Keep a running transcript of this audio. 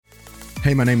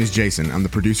Hey, my name is Jason. I'm the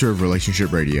producer of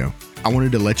Relationship Radio. I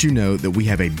wanted to let you know that we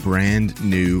have a brand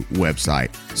new website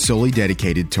solely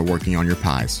dedicated to working on your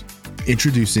pies.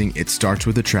 Introducing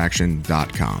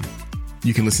itstartswithattraction.com.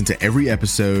 You can listen to every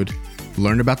episode,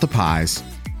 learn about the pies,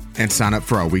 and sign up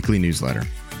for our weekly newsletter.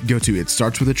 Go to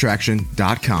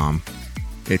itstartswithattraction.com.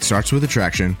 It starts with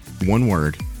attraction, one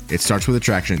word,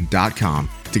 itstartswithattraction.com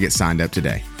to get signed up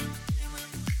today.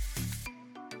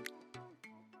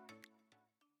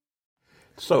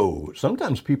 So,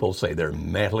 sometimes people say they're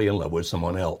madly in love with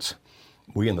someone else.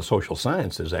 We in the social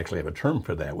sciences actually have a term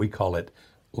for that. We call it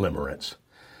limerence.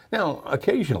 Now,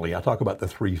 occasionally I talk about the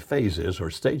 3 phases or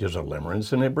stages of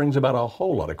limerence, and it brings about a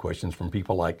whole lot of questions from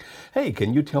people like, hey,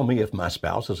 can you tell me if my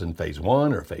spouse is in phase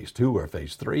 1 or phase 2 or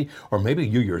phase 3? Or maybe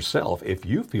you yourself, if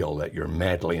you feel that you're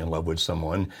madly in love with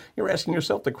someone, you're asking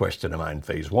yourself the question, am I in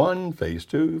phase 1, phase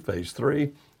 2, phase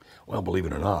 3? Well, believe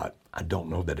it or not, I don't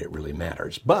know that it really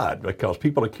matters. But because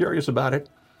people are curious about it,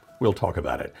 we'll talk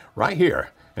about it right here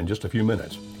in just a few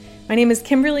minutes. My name is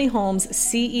Kimberly Holmes,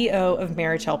 CEO of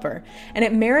Marriage Helper. And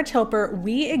at Marriage Helper,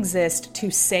 we exist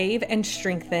to save and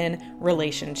strengthen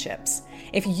relationships.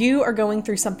 If you are going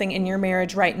through something in your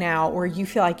marriage right now where you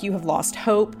feel like you have lost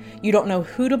hope, you don't know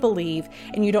who to believe,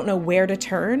 and you don't know where to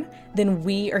turn, then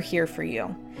we are here for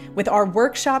you. With our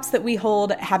workshops that we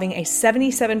hold, having a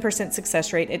 77%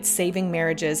 success rate at saving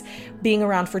marriages, being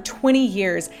around for 20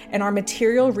 years, and our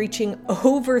material reaching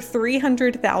over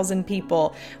 300,000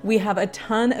 people, we have a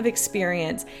ton of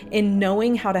experience in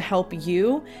knowing how to help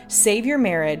you save your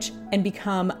marriage and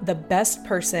become the best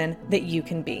person that you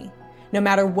can be. No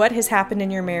matter what has happened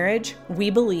in your marriage, we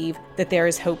believe that there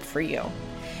is hope for you.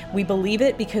 We believe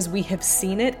it because we have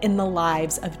seen it in the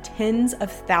lives of tens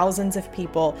of thousands of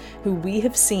people who we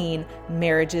have seen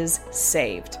marriages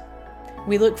saved.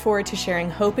 We look forward to sharing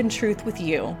hope and truth with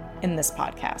you in this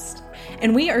podcast.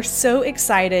 And we are so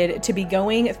excited to be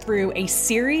going through a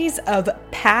series of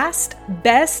past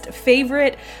best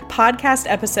favorite podcast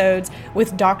episodes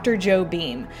with Dr. Joe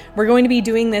Beam. We're going to be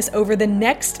doing this over the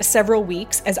next several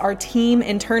weeks as our team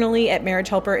internally at Marriage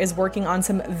Helper is working on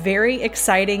some very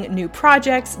exciting new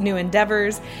projects, new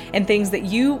endeavors, and things that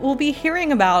you will be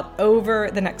hearing about over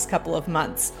the next couple of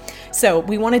months. So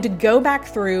we wanted to go back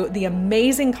through the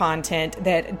amazing content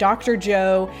that Dr.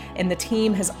 Joe and the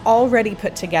team has already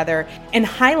put together and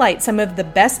highlight some of the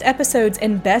best episodes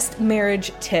and best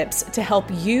marriage tips to help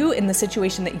you in the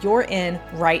situation that you're in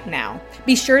right now.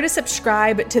 Be sure to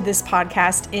subscribe to this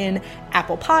podcast in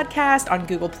Apple Podcast, on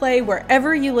Google Play,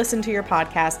 wherever you listen to your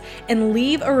podcast, and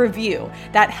leave a review.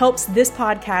 That helps this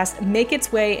podcast make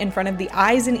its way in front of the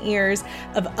eyes and ears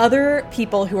of other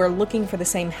people who are looking for the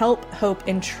same help, hope,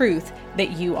 and truth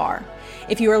that you are.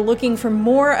 If you are looking for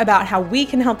more about how we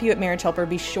can help you at Marriage Helper,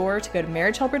 be sure to go to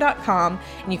marriagehelper.com,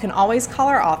 and you can always call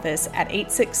our office at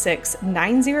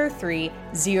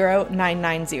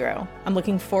 866-903-0990. I'm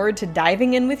looking forward to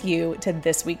diving in with you to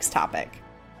this week's topic.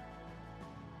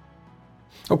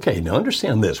 Okay, now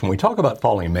understand this. When we talk about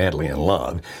falling madly in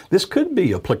love, this could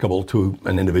be applicable to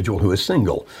an individual who is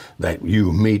single, that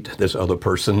you meet this other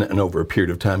person and over a period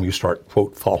of time you start,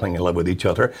 quote, falling in love with each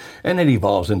other, and it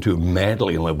evolves into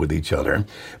madly in love with each other.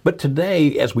 But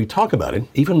today, as we talk about it,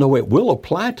 even though it will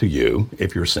apply to you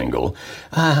if you're single,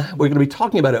 we're going to be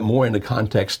talking about it more in the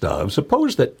context of,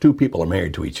 suppose that 2 people are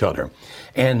married to each other,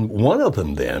 and one of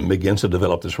them then begins to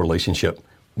develop this relationship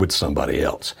with somebody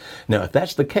else. Now, if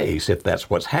that's the case, if that's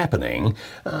what's happening,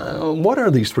 what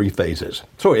are these 3 phases?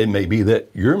 So it may be that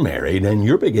you're married and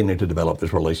you're beginning to develop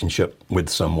this relationship with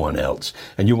someone else,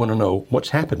 and you want to know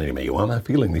what's happening to me. Why am I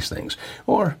feeling these things?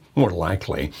 Or more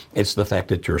likely, it's the fact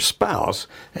that your spouse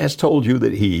has told you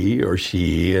that he or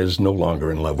she is no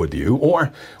longer in love with you,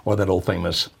 or that old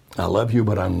famous, I love you,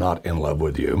 but I'm not in love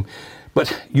with you.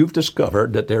 But you've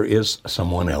discovered that there is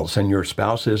someone else, and your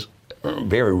spouse is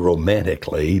very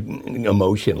romantically,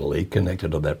 emotionally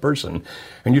connected to that person,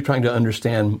 and you're trying to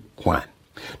understand why.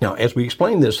 Now, as we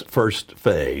explain this first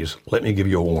phase, let me give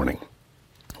you a warning.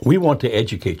 We want to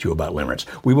educate you about limerence.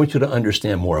 We want you to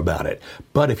understand more about it.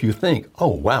 But if you think, oh,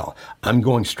 wow, I'm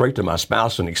going straight to my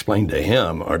spouse and explain to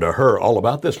him or to her all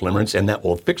about this limerence and that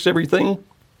will fix everything,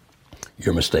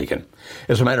 you're mistaken.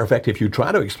 As a matter of fact, if you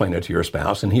try to explain it to your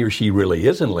spouse and he or she really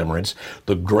is in limerence,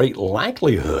 the great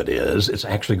likelihood is it's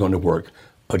actually going to work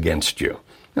against you.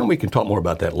 And we can talk more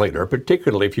about that later,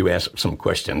 particularly if you ask some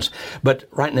questions. But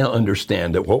right now,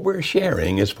 understand that what we're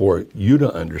sharing is for you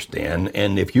to understand.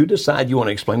 And if you decide you want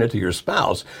to explain it to your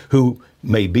spouse who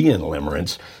may be in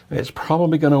limerence, it's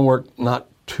probably going to work not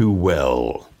too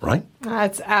well, right?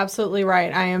 That's absolutely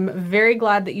right. I am very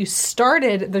glad that you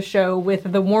started the show with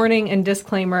the warning and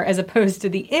disclaimer as opposed to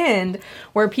the end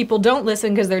where people don't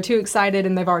listen because they're too excited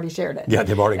and they've already shared it. Yeah,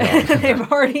 they've already gone.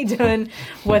 They've already done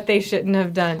what they shouldn't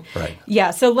have done. Right.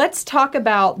 Yeah, so let's talk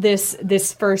about this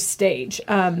first stage.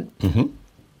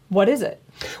 What is it?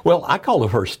 Well, I call the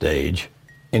first stage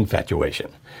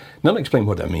infatuation. Now, let me explain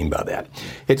what I mean by that.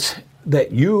 It's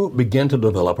that you begin to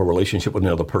develop a relationship with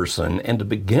another person, and to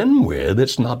begin with,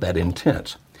 it's not that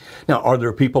intense. Now, are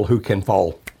there people who can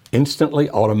fall instantly,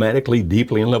 automatically,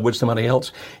 deeply in love with somebody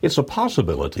else? It's a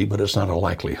possibility, but it's not a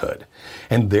likelihood.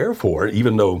 And therefore,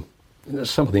 even though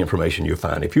some of the information you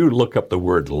find, if you look up the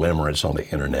word limerence on the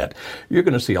internet, you're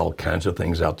going to see all kinds of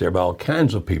things out there by all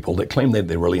kinds of people that claim that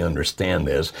they really understand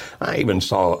this. I even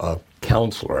saw a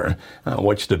counselor,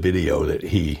 watched a video that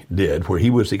he did where he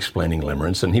was explaining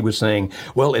limerence, and he was saying,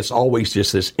 well, it's always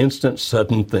just this instant,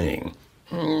 sudden thing.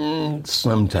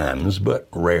 Sometimes, but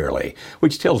rarely,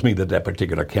 which tells me that that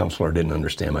particular counselor didn't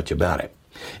understand much about it.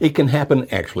 It can happen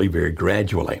actually very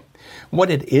gradually. What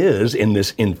it is in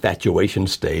this infatuation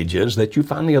stage is that you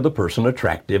find the other person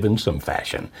attractive in some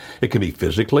fashion. It can be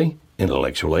physically,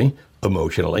 intellectually,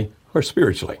 emotionally, or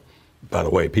spiritually. By the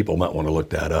way, people might want to look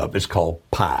that up. It's called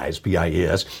PIES,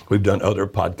 P-I-E-S. We've done other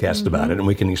podcasts about it, and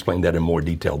we can explain that in more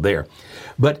detail there.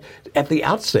 But at the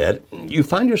outset, you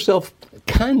find yourself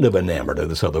kind of enamored of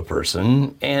this other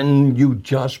person, and you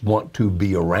just want to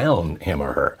be around him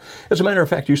or her. As a matter of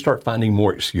fact, you start finding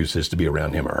more excuses to be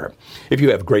around him or her. If you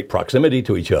have great proximity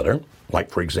to each other, like,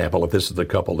 for example, if this is the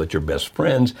couple that you're best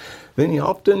friends, then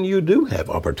often you do have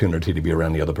opportunity to be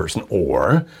around the other person.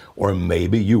 Or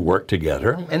maybe you work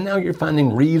together, and now you're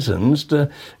finding reasons to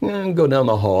go down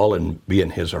the hall and be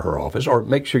in his or her office, or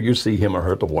make sure you see him or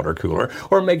her at the water cooler,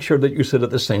 or make sure that you sit at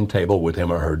the same table with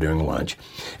him or her during lunch.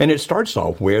 And it starts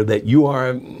off where that you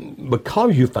are,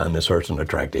 because you find this person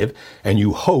attractive, and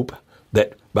you hope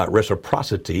that by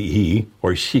reciprocity, he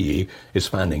or she is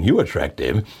finding you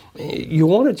attractive, you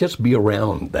want to just be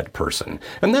around that person.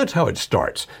 And that's how it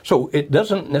starts. So it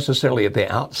doesn't necessarily at the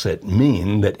outset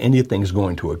mean that anything's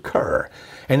going to occur.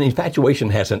 And infatuation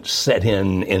hasn't set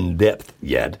in depth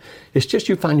yet. It's just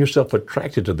you find yourself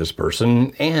attracted to this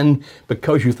person, and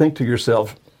because you think to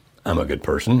yourself, I'm a good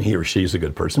person, he or she's a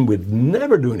good person, would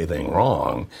never do anything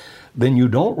wrong, then you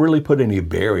don't really put any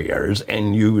barriers,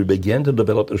 and you begin to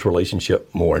develop this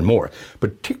relationship more and more,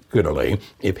 particularly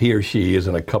if he or she is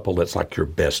in a couple that's like your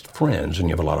best friends and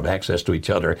you have a lot of access to each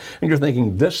other, and you're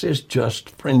thinking, this is just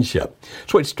friendship.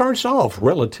 So it starts off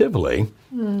relatively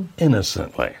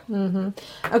innocently.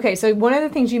 Okay, so one of the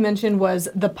things you mentioned was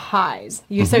the PIES.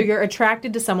 So you're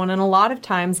attracted to someone, and a lot of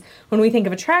times when we think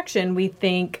of attraction, we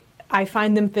think, I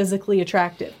find them physically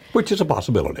attractive. Which is a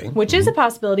possibility. Which is a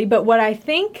possibility, but what I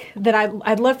think that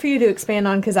I'd love for you to expand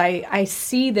on, because I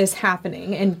see this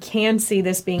happening and can see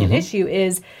this being an issue,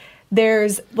 is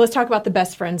let's talk about the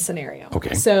best friend scenario.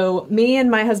 Okay. So me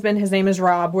and my husband, his name is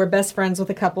Rob, we're best friends with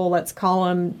a couple, let's call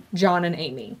them John and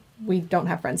Amy. We don't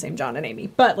have friends named John and Amy,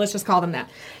 but let's just call them that.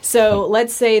 So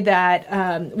let's say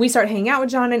that we start hanging out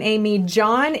with John and Amy.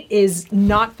 John is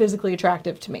not physically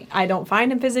attractive to me. I don't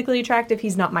find him physically attractive.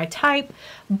 He's not my type.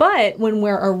 But when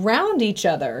we're around each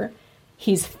other,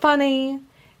 he's funny.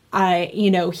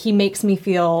 He makes me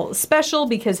feel special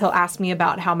because he'll ask me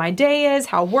about how my day is,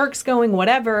 how work's going,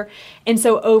 whatever. And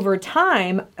so over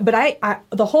time, but I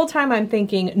the whole time I'm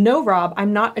thinking, no, Rob,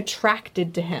 I'm not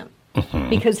attracted to him.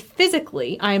 Because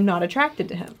physically, I am not attracted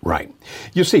to him. Right.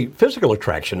 You see, physical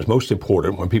attraction is most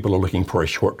important when people are looking for a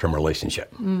short-term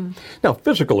relationship. Now,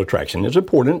 physical attraction is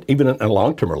important even in a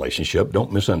long-term relationship,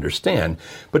 don't misunderstand.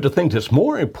 But the thing that's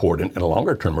more important in a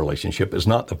longer-term relationship is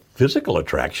not the physical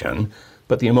attraction,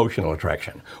 but the emotional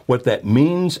attraction. What that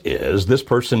means is this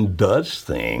person does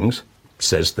things,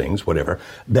 says things, whatever,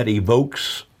 that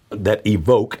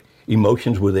evoke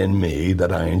emotions within me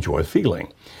that I enjoy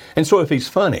feeling. And so if he's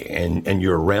funny and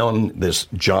you're around this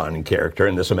John character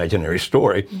in this imaginary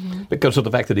story because of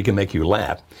the fact that he can make you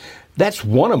laugh, that's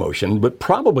one emotion, but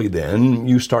probably then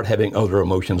you start having other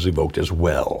emotions evoked as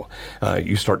well.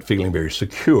 You start feeling very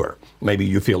secure. Maybe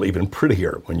you feel even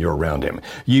prettier when you're around him.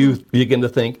 You begin to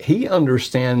think, he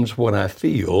understands what I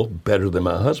feel better than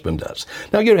my husband does.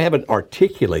 Now, you haven't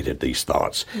articulated these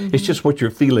thoughts. It's just what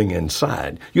you're feeling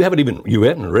inside. You haven't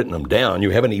written them down. You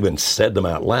haven't even said them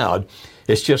out loud.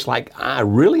 It's just like, I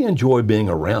really enjoy being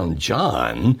around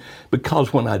John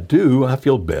because when I do, I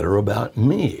feel better about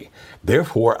me.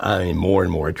 Therefore, I'm more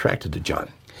and more attracted to John.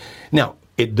 Now,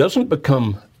 it doesn't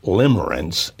become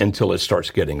limerence until it starts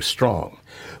getting strong.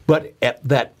 But at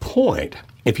that point,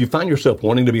 if you find yourself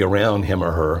wanting to be around him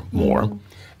or her more,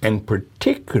 And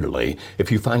particularly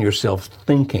if you find yourself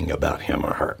thinking about him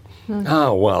or her.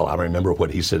 Oh, well, I remember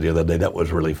what he said the other day. That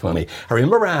was really funny. I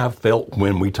remember how I felt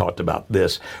when we talked about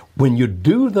this. When you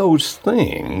do those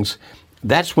things,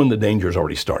 that's when the danger's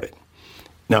already started.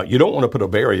 Now, you don't want to put a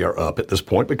barrier up at this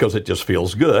point because it just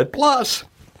feels good. Plus,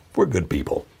 we're good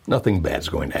people. Nothing bad's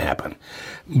going to happen.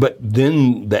 But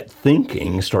then that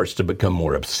thinking starts to become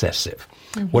more obsessive.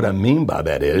 What I mean by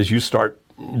that is you start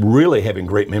really having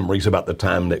great memories about the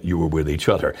time that you were with each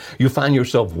other. You find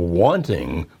yourself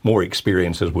wanting more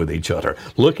experiences with each other,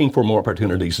 looking for more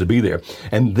opportunities to be there.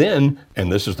 And then,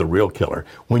 and this is the real killer,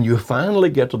 when you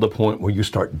finally get to the point where you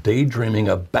start daydreaming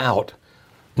about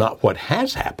not what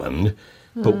has happened,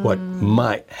 but what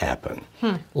might happen.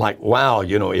 Like, wow,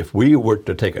 if we were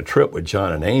to take a trip with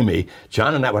John and Amy,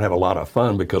 John and I would have a lot of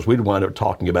fun because we'd wind up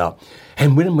talking about,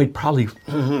 and then we'd probably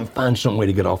find some way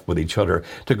to get off with each other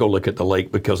to go look at the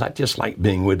lake because I just like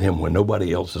being with him when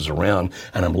nobody else is around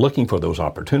and I'm looking for those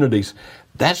opportunities.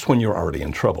 That's when you're already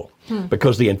in trouble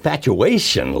because the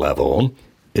infatuation level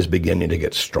is beginning to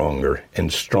get stronger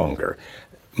and stronger.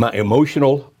 My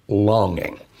emotional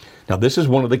longing. Now, this is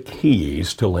one of the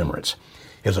keys to limerence.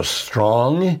 Is a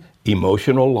strong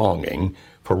emotional longing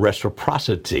for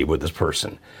reciprocity with this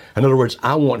person. In other words,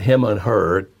 I want him and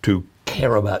her to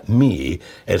care about me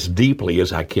as deeply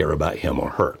as I care about him or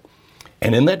her.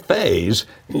 And in that phase,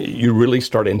 you really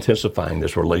start intensifying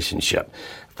this relationship,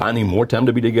 finding more time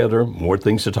to be together, more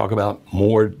things to talk about,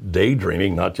 more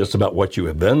daydreaming, not just about what you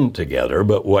have done together,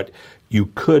 but what you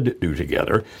could do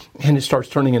together. And it starts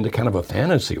turning into kind of a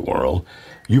fantasy world.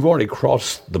 You've already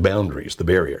crossed the boundaries, the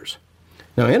barriers.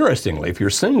 Now, interestingly, if you're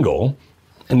single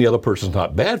and the other person's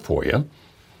not bad for you,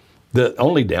 the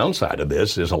only downside of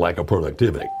this is a lack of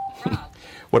productivity.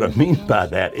 What I mean by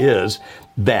that is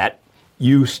that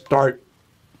you start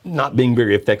not being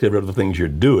very effective at the things you're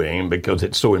doing because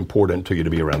it's so important to you to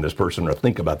be around this person or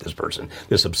think about this person,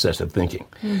 this obsessive thinking.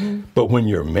 But when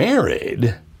you're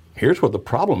married, here's where the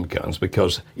problem comes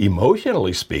because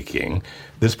emotionally speaking,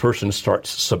 this person starts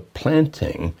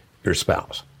supplanting your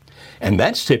spouse. And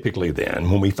that's typically then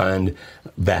when we find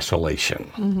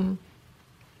vacillation.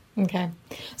 Okay.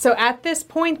 So at this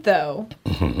point, though,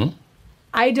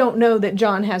 I don't know that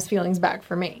John has feelings back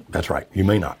for me. That's right. You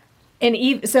may not.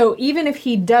 And so even if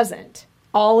he doesn't,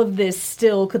 all of this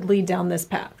still could lead down this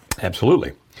path.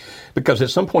 Absolutely. Because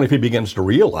at some point, if he begins to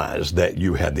realize that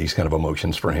you had these kind of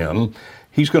emotions for him,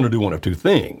 he's going to do one of two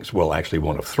things. Well, actually,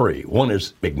 one of three. One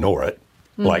is ignore it.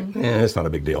 Like, it's not a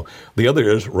big deal. The other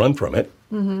is run from it,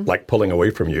 like pulling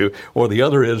away from you. Or the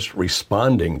other is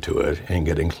responding to it and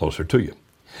getting closer to you.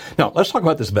 Now, let's talk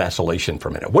about this vacillation for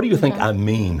a minute. What do you think I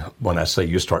mean when I say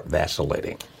you start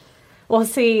vacillating? Well,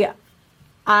 see,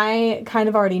 I kind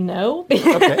of already know.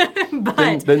 Okay.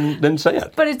 But then say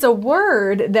it. But it's a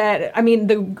word that, I mean,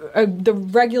 the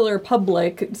regular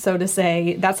public, so to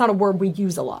say, that's not a word we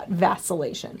use a lot,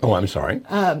 vacillation. Oh, I'm sorry.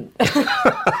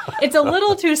 It's a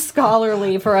little too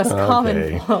scholarly for us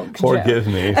common folk. Forgive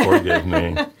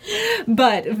me.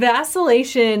 But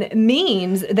vacillation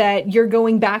means that you're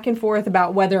going back and forth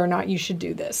about whether or not you should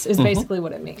do this, is basically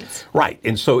what it means. Right.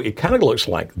 And so it kind of looks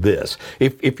like this.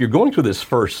 If you're going through this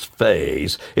first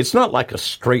phase, it's not like a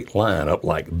straight line up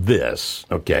like this,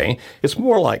 okay? It's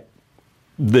more like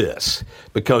this,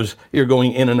 because you're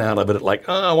going in and out of it like,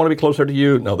 I want to be closer to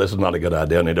you. No, this is not a good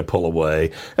idea. I need to pull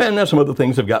away. And now some other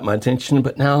things have got my attention,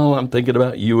 but now I'm thinking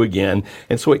about you again.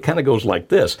 And so it kind of goes like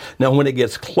this. Now, when it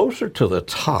gets closer to the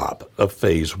top of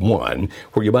phase one,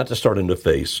 where you're about to start into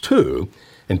phase two,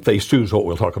 and phase two is what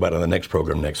we'll talk about in the next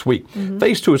program next week.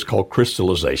 Phase two is called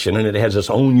crystallization, and it has its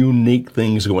own unique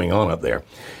things going on up there.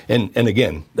 And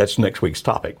again, that's next week's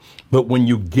topic. But when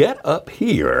you get up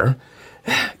here,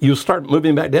 you'll start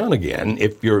moving back down again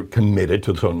if you're committed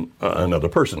to another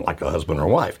person, like a husband or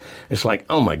wife. It's like,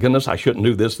 oh my goodness, I shouldn't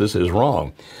do this. This is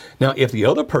wrong. Now, if the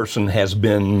other person has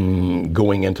been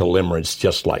going into limerence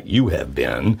just like you have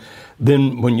been,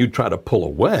 then when you try to pull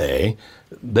away,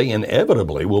 they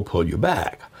inevitably will pull you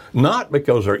back. Not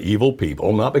because they're evil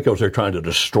people, not because they're trying to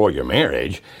destroy your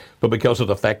marriage, but because of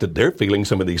the fact that they're feeling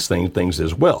some of these things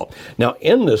as well. Now,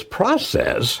 in this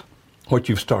process, what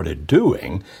you've started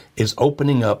doing is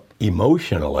opening up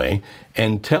emotionally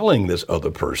and telling this other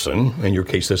person, in your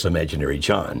case, this imaginary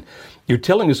John, you're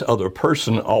telling this other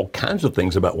person all kinds of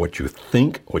things about what you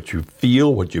think, what you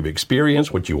feel, what you've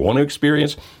experienced, what you want to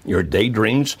experience, your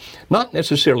daydreams. Not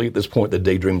necessarily at this point the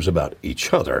daydreams about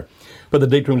each other, but the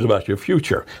daydreams about your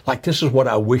future. Like, this is what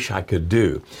I wish I could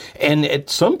do. And at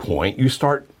some point, you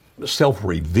start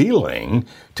self-revealing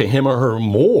to him or her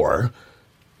more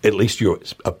at least you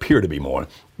appear to be more,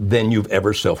 than you've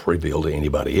ever self-revealed to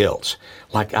anybody else.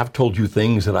 Like I've told you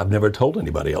things that I've never told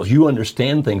anybody else. You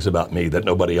understand things about me that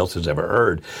nobody else has ever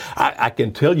heard. I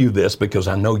can tell you this because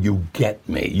I know you get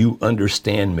me. You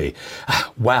understand me.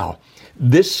 Wow.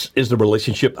 This is the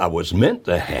relationship I was meant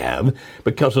to have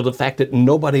because of the fact that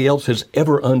nobody else has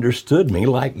ever understood me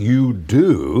like you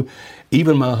do,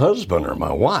 even my husband or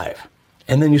my wife.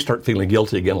 And then you start feeling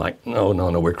guilty again, like, no,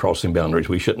 we're crossing boundaries.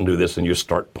 We shouldn't do this. And you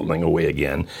start pulling away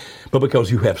again. But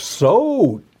because you have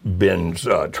so been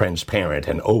transparent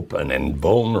and open and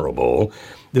vulnerable,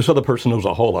 this other person knows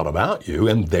a whole lot about you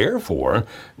and therefore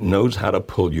knows how to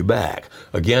pull you back.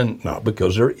 Again, not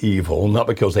because they're evil, not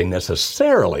because they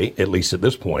necessarily, at least at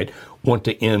this point, want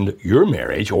to end your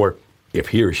marriage, or if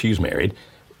he or she's married,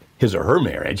 his or her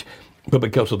marriage, but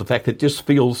because of the fact that it just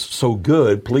feels so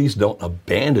good. Please don't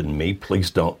abandon me.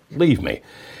 Please don't leave me.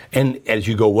 And as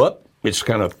you go up, it's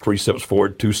kind of 3 steps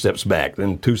forward, 2 steps back,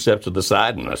 then 2 steps to the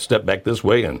side and a step back this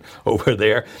way and over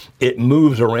there. It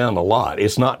moves around a lot.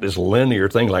 It's not this linear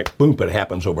thing like, boom, it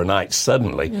happens overnight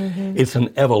suddenly. Mm-hmm. It's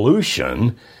an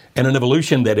evolution, and an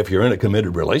evolution that if you're in a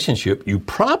committed relationship, you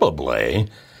probably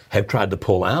have tried to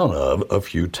pull out of a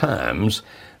few times,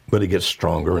 but it gets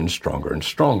stronger and stronger and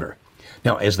stronger.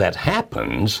 Now, as that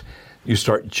happens, you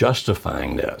start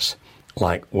justifying this.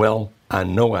 Like, well, I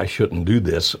know I shouldn't do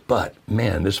this, but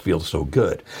man, this feels so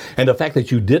good. And the fact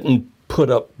that you didn't put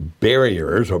up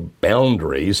barriers or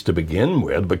boundaries to begin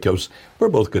with, because we're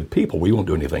both good people, we won't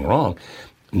do anything wrong.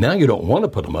 Now you don't want to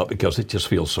put them up because it just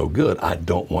feels so good. I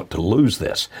don't want to lose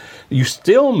this. You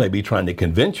still may be trying to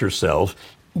convince yourself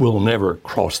we'll never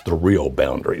cross the real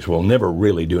boundaries. We'll never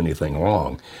really do anything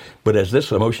wrong. But as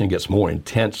this emotion gets more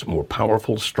intense, more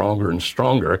powerful, stronger and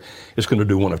stronger, it's going to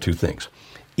do one of two things.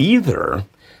 Either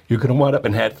you're going to wind up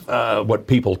and have what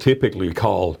people typically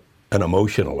call an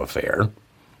emotional affair,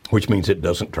 which means it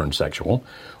doesn't turn sexual,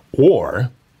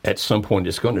 or at some point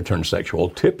it's going to turn sexual,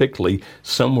 typically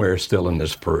somewhere still in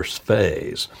this first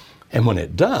phase. And when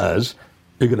it does,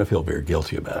 you're going to feel very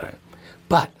guilty about it.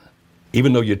 But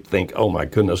even though you'd think, oh my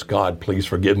goodness, God, please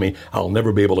forgive me. I'll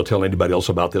never be able to tell anybody else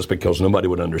about this because nobody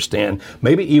would understand.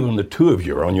 Maybe even the two of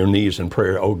you are on your knees in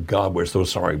prayer. Oh God, we're so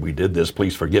sorry we did this.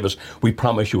 Please forgive us. We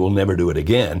promise you we'll never do it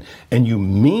again. And you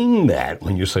mean that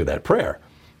when you say that prayer.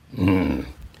 You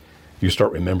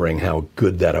start remembering how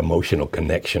good that emotional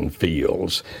connection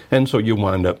feels. And so you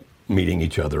wind up meeting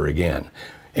each other again.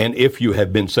 And if you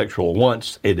have been sexual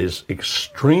once, it is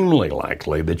extremely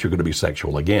likely that you're going to be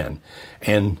sexual again.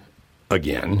 And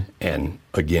again and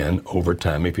again over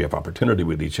time if you have opportunity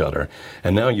with each other.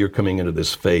 And now you're coming into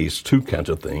this phase 2 kinds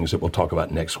of things that we'll talk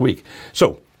about next week.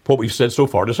 So what we've said so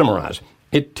far, to summarize,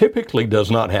 it typically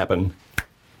does not happen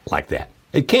like that.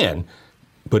 It can,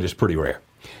 but it's pretty rare.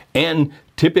 And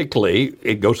typically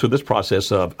it goes through this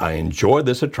process of, I enjoy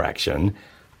this attraction.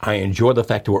 I enjoy the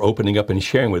fact that we're opening up and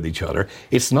sharing with each other.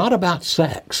 It's not about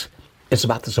sex. It's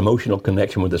about this emotional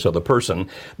connection with this other person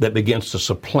that begins to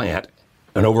supplant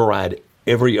and override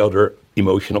every other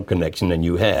emotional connection that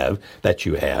you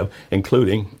have,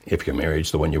 including, if you're married,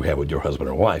 the one you have with your husband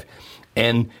or wife.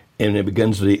 And it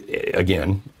begins to,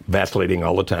 again, vacillating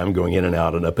all the time, going in and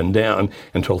out and up and down,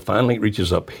 until finally it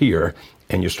reaches up here,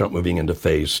 and you start moving into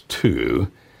phase 2.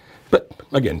 But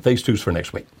again, phase 2 is for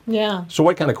next week. Yeah. So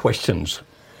what kind of questions?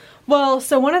 Well,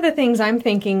 so one of the things I'm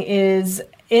thinking is,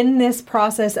 in this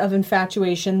process of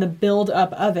infatuation, the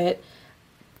build-up of it,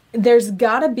 there's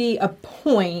got to be a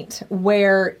point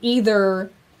where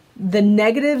either the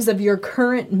negatives of your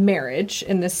current marriage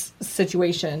in this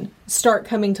situation start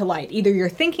coming to light. Either you're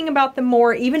thinking about them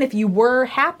more, even if you were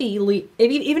happily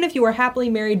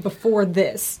married before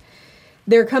this,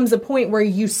 there comes a point where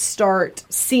you start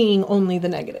seeing only the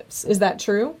negatives. Is that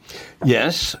true?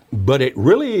 Yes, but it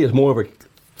really is more of a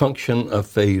function of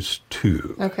phase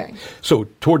 2. Okay. So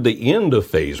toward the end of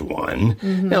phase 1,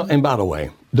 now, and by the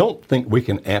way, don't think we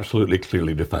can absolutely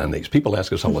clearly define these. People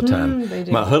ask us all the time, they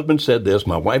do. My husband said this,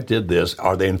 my wife did this,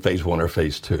 are they in phase 1 or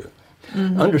phase 2?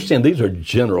 Understand, these are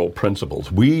general principles.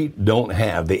 We don't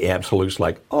have the absolutes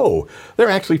like, oh, they're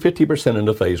actually 50%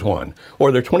 into phase 1,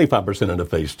 or they're 25% into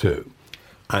phase 2.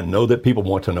 I know that people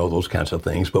want to know those kinds of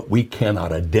things, but we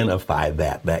cannot identify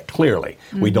that clearly.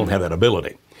 We don't have that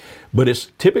ability. But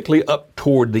it's typically up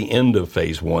toward the end of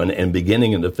phase 1 and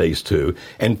beginning into phase 2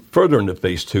 and further into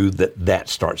phase 2 that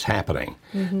starts happening.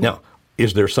 Now,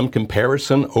 is there some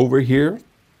comparison over here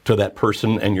to that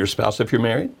person and your spouse if you're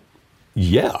married?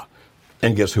 Yeah.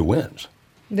 And guess who wins?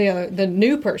 The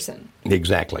new person.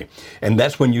 Exactly. And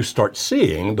that's when you start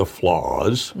seeing the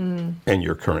flaws in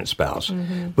your current spouse.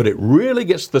 But it really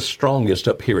gets the strongest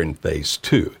up here in phase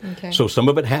 2. Okay. So some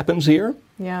of it happens here,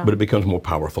 Yeah. but it becomes more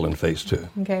powerful in phase 2.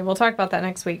 Okay, we'll talk about that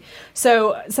next week.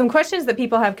 So some questions that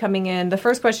people have coming in. The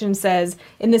first question says,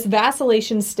 in this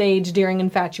vacillation stage during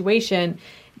infatuation,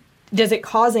 does it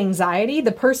cause anxiety?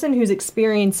 The person who's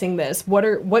experiencing this,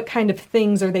 what kind of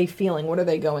things are they feeling? What are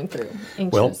they going through?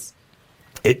 Anxious.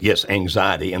 Yes,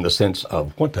 anxiety in the sense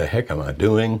of, what the heck am I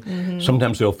doing?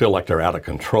 Sometimes they'll feel like they're out of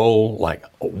control, like,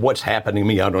 what's happening to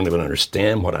me? I don't even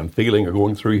understand what I'm feeling or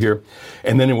going through here.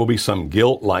 And then there will be some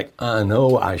guilt, like, I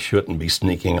know I shouldn't be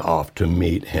sneaking off to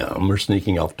meet him or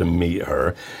sneaking off to meet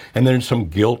her. And there's some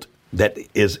guilt that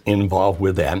is involved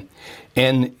with that.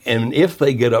 And if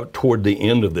they get up toward the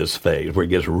end of this phase where it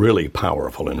gets really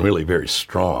powerful and really very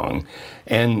strong,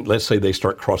 and let's say they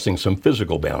start crossing some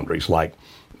physical boundaries, like,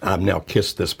 I've now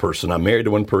kissed this person. I'm married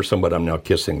to one person, but I'm now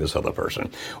kissing this other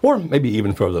person. Or maybe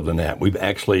even further than that. We've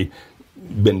actually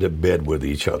been to bed with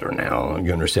each other now.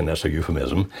 You understand that's a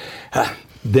euphemism.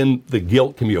 Then the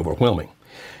guilt can be overwhelming.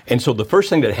 And so the first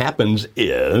thing that happens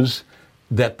is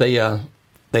that they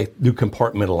do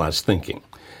compartmentalized thinking.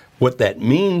 What that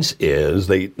means is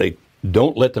they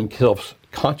don't let themselves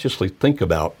consciously think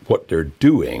about what they're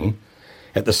doing.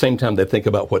 At the same time, they think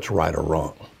about what's right or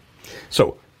wrong.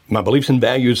 So my beliefs and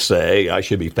values say I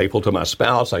should be faithful to my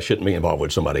spouse. I shouldn't be involved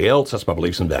with somebody else. That's my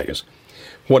beliefs and values.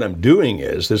 What I'm doing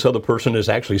is this other person is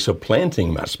actually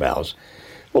supplanting my spouse.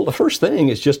 Well, the first thing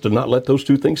is just to not let those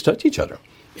two things touch each other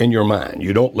in your mind.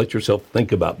 You don't let yourself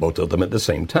think about both of them at the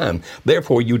same time.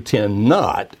 Therefore, you tend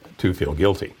not to feel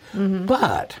guilty.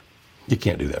 But you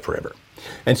can't do that forever.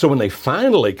 And so when they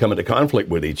finally come into conflict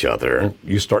with each other,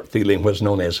 you start feeling what's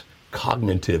known as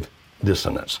cognitive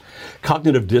dissonance.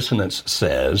 Cognitive dissonance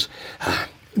says,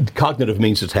 cognitive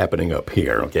means it's happening up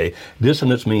here, okay?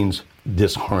 Dissonance means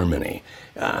disharmony.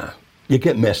 You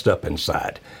get messed up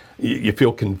inside. You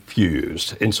feel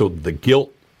confused. And so the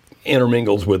guilt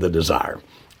intermingles with the desire.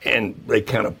 And they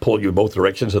kind of pull you both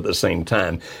directions at the same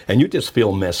time. And you just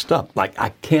feel messed up. Like, I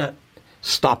can't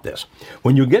stop this.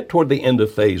 When you get toward the end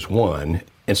of phase 1,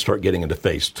 and start getting into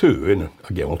phase 2, and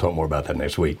again, we'll talk more about that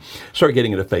next week, start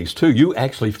getting into phase 2, you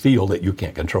actually feel that you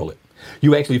can't control it.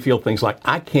 You actually feel things like,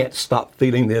 I can't stop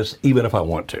feeling this even if I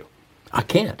want to. I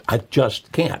can't. I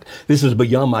just can't. This is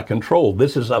beyond my control.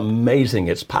 This is amazing.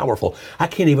 It's powerful. I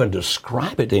can't even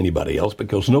describe it to anybody else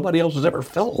because nobody else has ever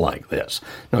felt like this.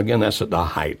 Now, again, that's at the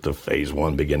height of phase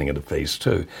 1, beginning into phase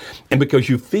 2. And because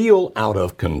you feel out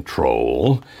of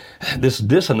control, this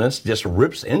dissonance just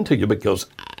rips into you because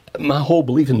my whole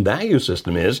belief and value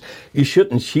system is you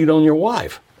shouldn't cheat on your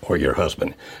wife or your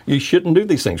husband. You shouldn't do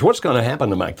these things. What's going to happen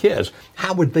to my kids?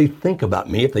 How would they think about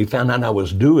me if they found out I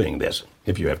was doing this,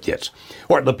 if you have kids?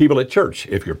 Or the people at church,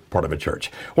 if you're part of a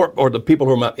church. Or the people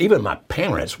who are even my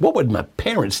parents. What would my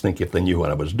parents think if they knew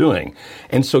what I was doing?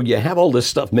 And so you have all this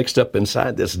stuff mixed up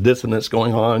inside, this dissonance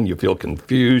going on. You feel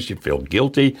confused. You feel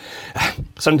guilty.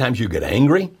 Sometimes you get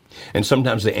angry. And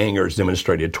sometimes the anger is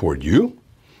demonstrated toward you.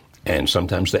 And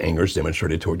sometimes the anger is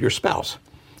demonstrated toward your spouse.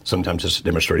 Sometimes it's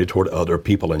demonstrated toward other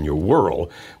people in your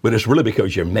world. But it's really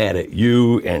because you're mad at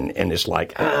you, and it's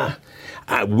like,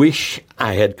 I wish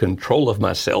I had control of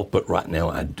myself, but right now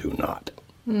I do not.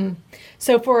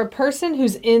 So for a person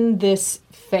who's in this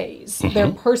phase,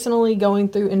 they're personally going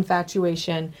through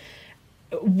infatuation,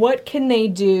 what can they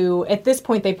do at this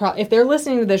point? If they're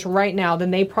listening to this right now,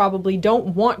 then they probably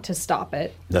don't want to stop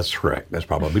it. That's correct. That's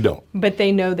probably don't. But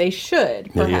they know they should,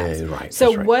 perhaps. Yeah, right.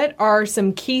 So right. What are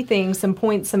some key things, some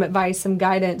points, some advice, some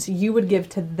guidance you would give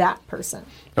to that person?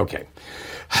 Okay.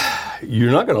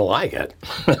 You're not going to like it,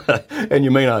 and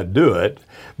you may not do it,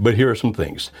 but here are some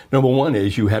things. Number one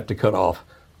is you have to cut off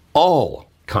all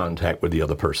contact with the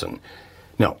other person.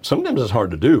 Now, sometimes it's hard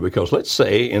to do because let's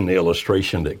say in the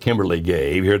illustration that Kimberly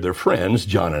gave, here they're friends,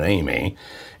 John and Amy,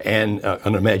 and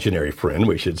an imaginary friend,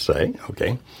 we should say,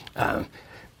 okay.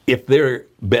 If they're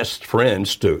best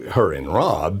friends to her and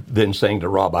Rob, then saying to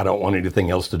Rob, I don't want anything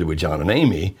else to do with John and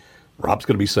Amy, Rob's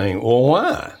going to be saying, well,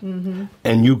 why?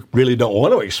 And you really don't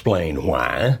want to explain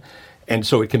why. And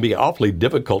so it can be awfully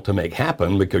difficult to make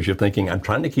happen because you're thinking, I'm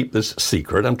trying to keep this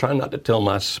secret. I'm trying not to tell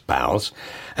my spouse,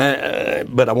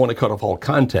 but I want to cut off all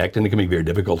contact, and it can be very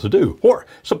difficult to do. Or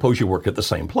suppose you work at the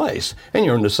same place and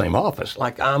you're in the same office.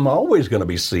 Like, I'm always going to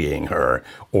be seeing her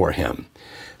or him.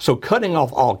 So cutting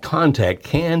off all contact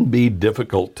can be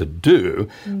difficult to do,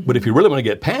 but if you really want to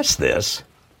get past this,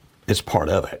 it's part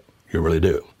of it. You really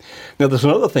do. Now, there's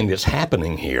another thing that's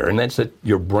happening here, and that's that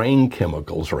your brain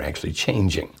chemicals are actually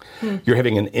changing. You're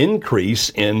having an increase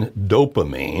in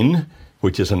dopamine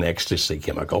which is an ecstasy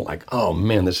chemical, like, oh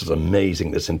man, this is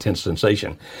amazing, this intense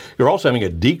sensation. You're also having a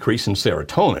decrease in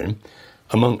serotonin.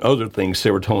 Among other things,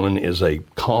 serotonin is a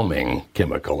calming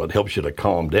chemical. It helps you to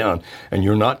calm down, and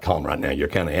you're not calm right now. You're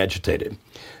kind of agitated.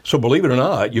 So believe it or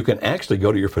not, you can actually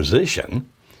go to your physician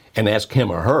and ask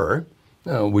him or her,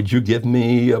 would you give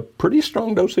me a pretty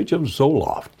strong dosage of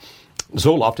Zoloft?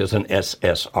 Zoloft is an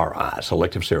SSRI,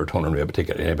 selective serotonin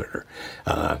reuptake inhibitor.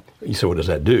 So what does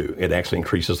that do? It actually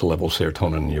increases the level of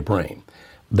serotonin in your brain.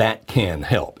 That can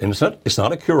help. And it's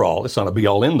not a cure-all, it's not a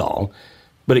be-all, end-all,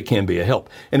 but it can be a help.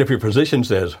 And if your physician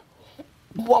says,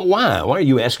 why? Why are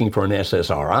you asking for an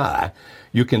SSRI?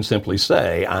 You can simply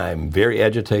say, I'm very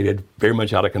agitated, very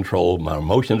much out of control, my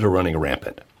emotions are running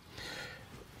rampant.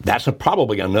 That's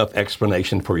probably enough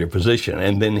explanation for your physician,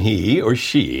 and then he or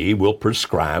she will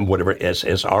prescribe whatever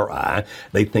SSRI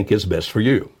they think is best for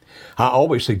you. I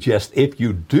always suggest if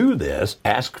you do this,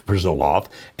 ask for Zoloft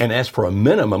and ask for a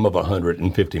minimum of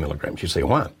 150 milligrams. You say,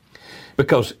 why?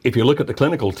 Because if you look at the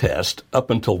clinical test, up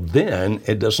until then,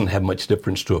 it doesn't have much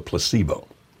difference to a placebo.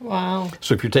 Wow.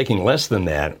 So if you're taking less than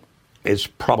that, it's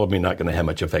probably not going to have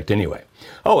much effect anyway.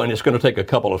 Oh, and it's going to take a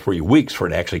couple of 3 weeks for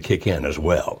it to actually kick in as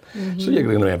well. Mm-hmm. So you're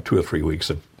going to have 2 or 3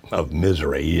 weeks of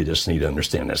misery. You just need to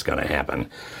understand that's going to happen.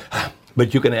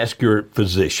 But you can ask your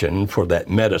physician for that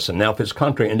medicine. Now, if it's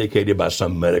contraindicated by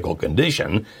some medical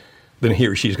condition, then he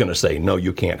or she's going to say, no,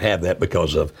 you can't have that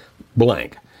because of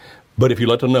blank. But if you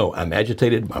let them know, I'm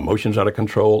agitated, my emotions are out of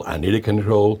control, I need a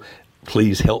control,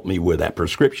 please help me with that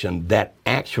prescription, that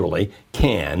actually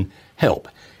can help.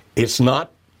 It's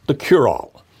not the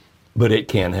cure-all, but it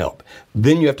can help.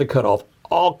 Then you have to cut off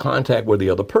all contact with the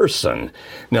other person.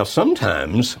 Now,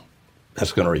 sometimes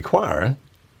that's going to require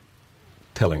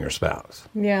telling your spouse.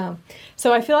 Yeah.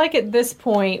 So I feel like at this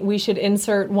point, we should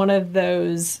insert one of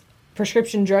those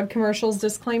prescription drug commercials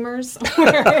disclaimers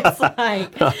where it's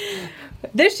like,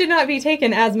 this should not be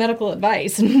taken as medical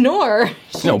advice, nor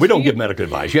No, we don't give medical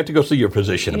advice. You have to go see your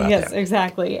physician about that. Yes,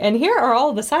 exactly. And here are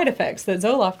all the side effects that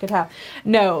Zoloft could have.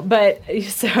 No, but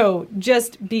so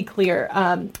just be clear.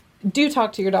 Do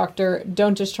talk to your doctor.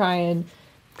 Don't just try and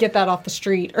get that off the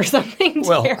street or something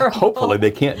terrible. Hopefully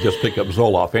they can't just pick up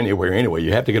Zoloft anywhere anyway.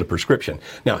 You have to get a prescription.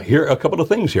 Now, here are a couple of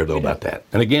things here, though, about that.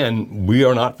 And again, we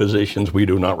are not physicians. We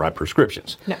do not write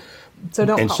prescriptions. No. So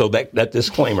don't. And so that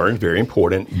disclaimer is very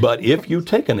important. But if you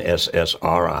take an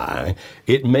SSRI,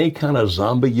 it may kind of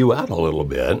zombie you out a little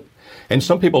bit. And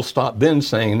some people stop then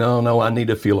saying, no, I need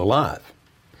to feel alive.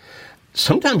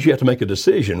 Sometimes you have to make a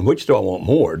decision. Which do I want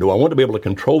more? Do I want to be able to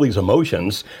control these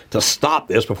emotions to stop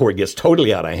this before it gets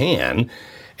totally out of hand?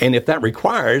 And if that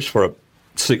requires for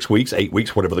 6 weeks, 8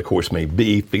 weeks, whatever the course may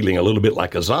be, feeling a little bit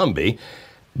like a zombie,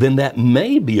 then that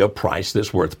may be a price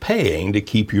that's worth paying to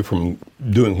keep you from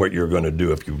doing what you're going to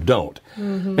do if you don't.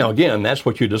 Mm-hmm. Now, again, that's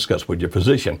what you discuss with your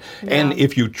physician. Yeah. And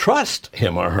if you trust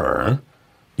him or her,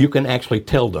 you can actually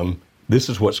tell them, this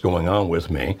is what's going on with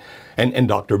me. And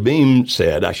Dr. Beam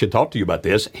said, I should talk to you about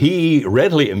this. He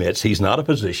readily admits he's not a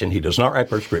physician. He does not write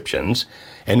prescriptions,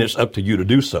 and it's up to you to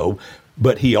do so.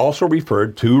 But he also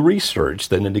referred to research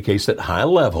that indicates that high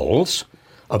levels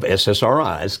of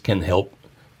SSRIs can help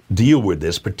deal with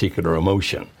this particular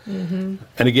emotion. Mm-hmm.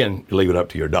 And again, leave it up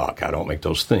to your doc. I don't make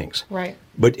those things. Right.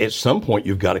 But at some point,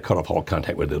 you've got to cut off all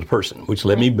contact with the other person, which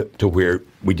led me to where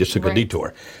we just took a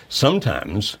detour.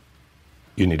 Sometimes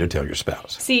you need to tell your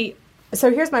spouse. See, so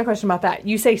here's my question about that.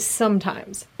 You say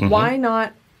sometimes. Mm-hmm. Why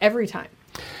not every time?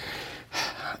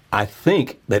 I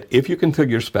think that if you can tell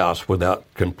your spouse without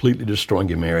completely destroying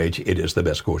your marriage, it is the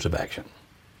best course of action.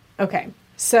 Okay.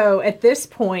 So at this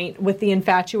point, with the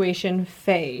infatuation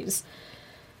phase,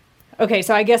 okay,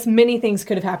 so I guess many things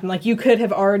could have happened. Like you could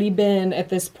have already been at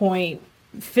this point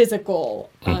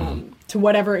physical to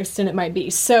whatever extent it might be.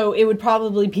 So it would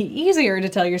probably be easier to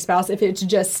tell your spouse if it's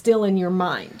just still in your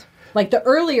mind. Like the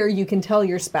earlier you can tell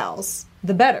your spouse,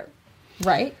 the better,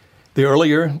 right? The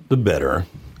earlier, the better.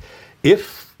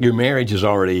 If your marriage is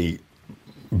already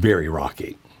very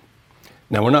rocky.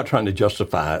 Now, we're not trying to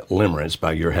justify limerence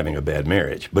by your having a bad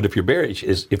marriage, but if your marriage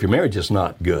is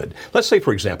not good, let's say,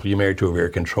 for example, you're married to a very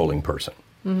controlling person.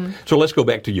 Mm-hmm. So let's go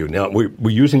back to you. Now, we're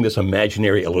using this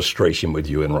imaginary illustration with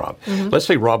you and Rob. Mm-hmm. Let's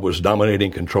say Rob was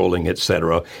dominating, controlling,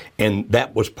 etc., and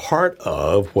that was part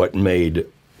of what made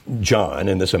John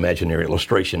in this imaginary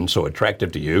illustration so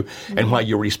attractive to you, and why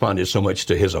you responded so much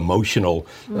to his emotional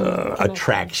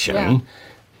attraction. Yeah.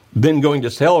 Then going to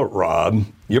tell Rob,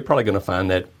 you're probably going to find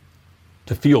that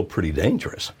to feel pretty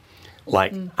dangerous.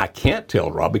 Like, I can't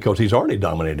tell Rob because he's already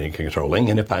dominating and controlling,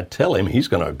 and if I tell him, he's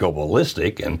going to go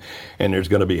ballistic, and there's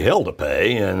going to be hell to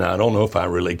pay, and I don't know if I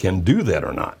really can do that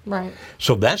or not. Right.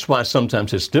 So that's why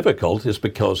sometimes it's difficult, is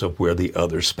because of where the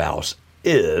other spouse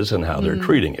is and how they're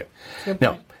treating you.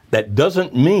 Now, that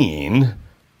doesn't mean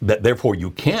that therefore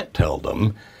you can't tell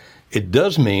them. It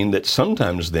does mean that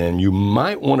sometimes then you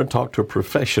might want to talk to a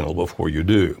professional before you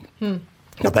do.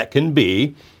 Now, that can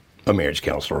be a marriage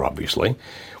counselor, obviously.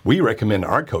 We recommend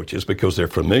our coaches because they're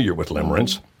familiar with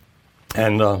limerence.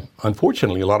 And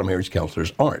unfortunately, a lot of marriage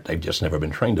counselors aren't. They've just never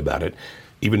been trained about it,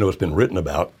 even though it's been written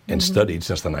about and studied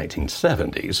since the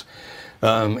 1970s.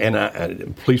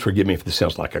 And please forgive me if this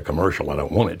sounds like a commercial. I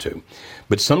don't want it to.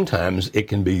 But sometimes it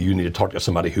can be you need to talk to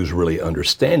somebody who's really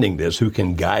understanding this, who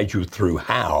can guide you through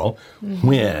how,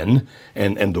 when,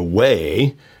 and the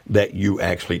way that you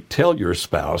actually tell your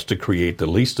spouse to create the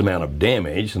least amount of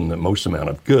damage and the most amount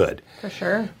of good. For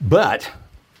sure. But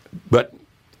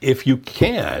if you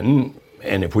can,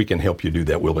 and if we can help you do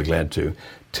that, we'll be glad to,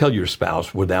 tell your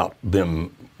spouse without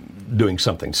them doing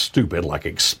something stupid like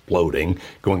exploding,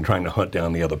 trying to hunt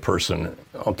down the other person,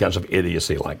 all kinds of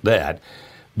idiocy like that,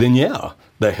 then yeah,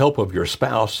 the help of your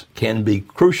spouse can be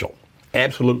crucial,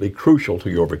 absolutely crucial to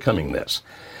you overcoming this.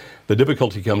 The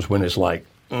difficulty comes when it's like,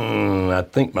 I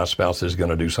think my spouse is going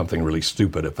to do something really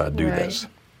stupid if I do this.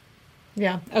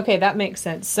 Yeah. Okay, that makes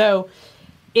sense. So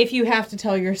if you have to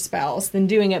tell your spouse, then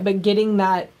doing it, but getting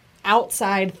that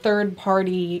outside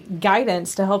third-party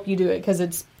guidance to help you do it, because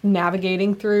it's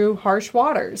navigating through harsh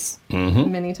waters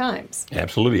many times.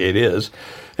 Absolutely, it is.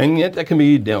 And yet that can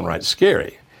be downright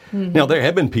scary. Now, there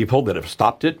have been people that have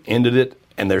stopped it, ended it,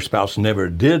 and their spouse never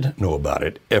did know about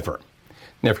it, ever.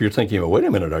 Now, if you're thinking, well, wait a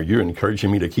minute, are you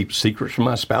encouraging me to keep secrets from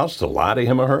my spouse, to lie to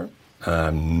him or her?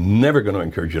 I'm never going to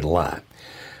encourage you to lie.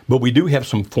 But we do have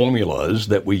some formulas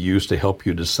that we use to help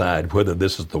you decide whether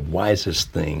this is the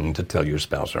wisest thing to tell your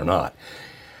spouse or not.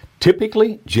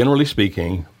 Typically, generally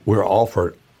speaking, we're all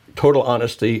for total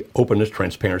honesty, openness,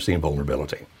 transparency, and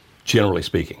vulnerability, generally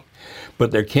speaking.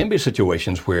 But there can be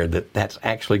situations where that's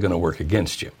actually going to work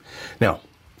against you. Now,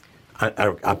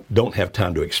 I don't have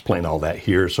time to explain all that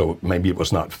here, so maybe it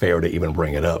was not fair to even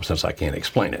bring it up since I can't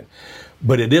explain it.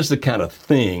 But it is the kind of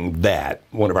thing that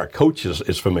one of our coaches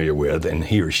is familiar with, and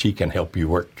he or she can help you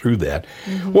work through that.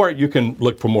 Or you can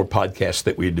look for more podcasts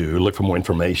that we do, look for more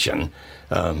information.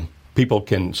 People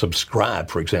can subscribe,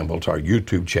 for example, to our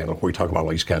YouTube channel where we talk about all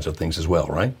these kinds of things as well,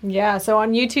 right? Yeah, so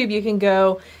on YouTube you can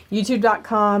go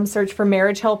youtube.com, search for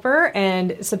Marriage Helper,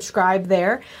 and subscribe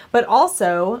there. But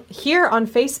also, here on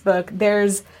Facebook,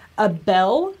 there's a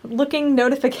bell-looking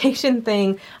notification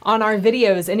thing on our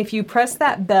videos. And if you press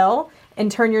that bell and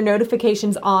turn your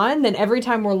notifications on, then every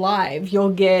time we're live,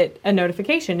 you'll get a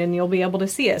notification and you'll be able to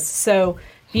see us. So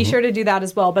be sure to do that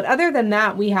as well. But other than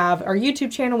that, we have our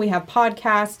YouTube channel. We have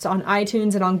podcasts on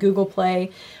iTunes and on Google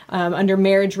Play. Under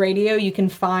Marriage Radio, you can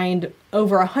find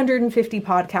over 150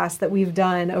 podcasts that we've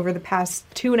done over the past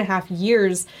 2.5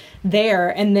 years there.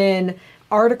 And then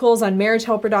articles on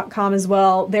marriagehelper.com as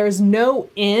well. There's no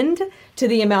end to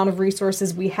the amount of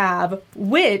resources we have,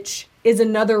 which is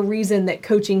another reason that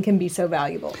coaching can be so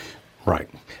valuable. Right.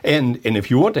 And if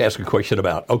you want to ask a question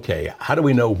about, okay, how do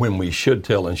we know when we should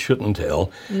tell and shouldn't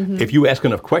tell? If you ask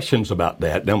enough questions about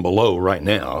that down below right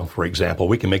now, for example,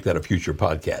 we can make that a future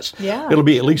podcast. Yeah. It'll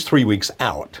be at least 3 weeks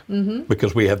out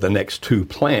because we have the next 2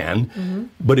 planned.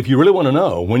 But if you really want to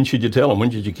know, when should you tell and when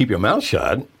should you keep your mouth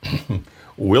shut?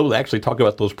 We'll actually talk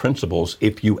about those principles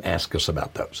if you ask us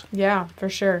about those. Yeah, for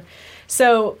sure.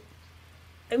 So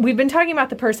we've been talking about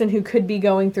the person who could be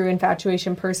going through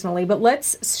infatuation personally, but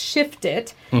let's shift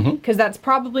it because that's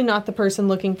probably not the person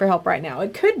looking for help right now.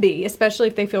 It could be, especially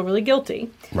if they feel really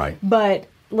guilty. Right. But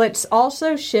let's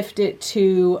also shift it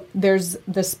to there's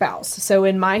the spouse. So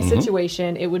in my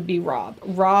situation, it would be Rob.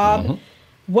 Rob,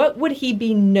 what would he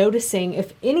be noticing,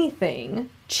 if anything,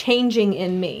 changing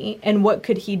in me, and what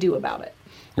could he do about it?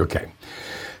 Okay.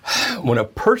 When a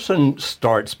person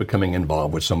starts becoming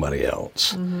involved with somebody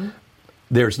else,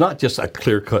 there's not just a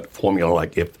clear-cut formula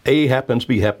like if A happens,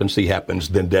 B happens, C happens,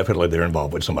 then definitely they're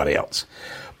involved with somebody else.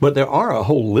 But there are a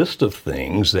whole list of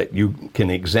things that you can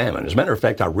examine. As a matter of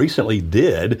fact, I recently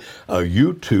did a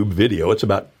YouTube video. It's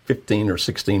about 15 or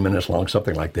 16 minutes long,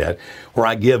 something like that, where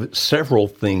I give several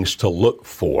things to look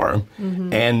for.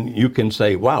 And you can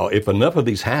say, wow, if enough of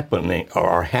these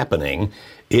are happening,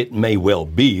 it may well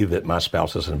be that my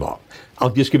spouse is involved. I'll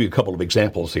just give you a couple of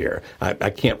examples here. I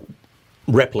can't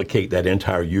replicate that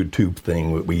entire YouTube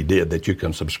thing that we did that you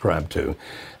can subscribe to.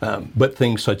 But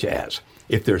things such as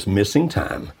if there's missing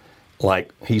time,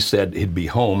 Like he said he'd be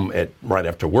home right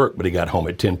after work, but he got home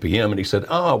at 10 p.m. and he said,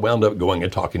 I wound up going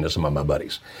and talking to some of my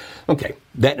buddies. Okay,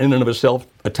 that in and of itself,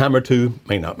 a time or two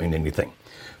may not mean anything.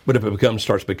 But if it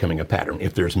starts becoming a pattern,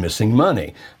 if there's missing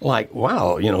money, like,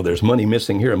 wow, there's money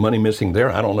missing here and money missing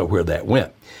there, I don't know where that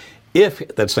went. If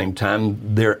at the same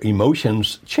time their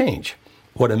emotions change,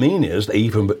 what I mean is they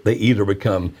either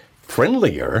become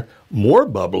friendlier, more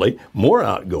bubbly, more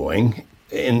outgoing,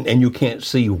 and you can't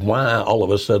see why all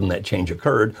of a sudden that change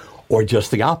occurred, or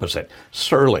just the opposite,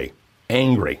 surly,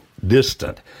 angry,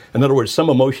 distant. In other words, some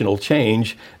emotional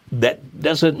change that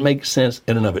doesn't make sense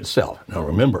in and of itself. Now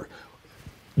remember,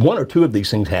 one or two of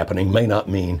these things happening may not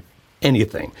mean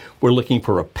anything. We're looking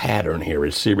for a pattern here,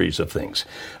 a series of things.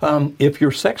 If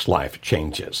your sex life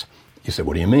changes, you say,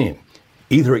 what do you mean?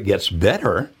 Either it gets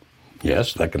better,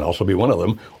 yes, that can also be one of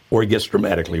them, or it gets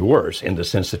dramatically worse in the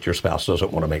sense that your spouse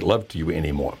doesn't want to make love to you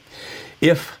anymore.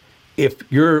 If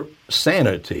your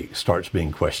sanity starts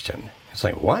being questioned, you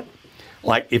say, what?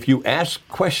 Like if you ask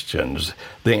questions,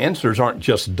 the answers aren't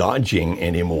just dodging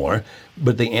anymore,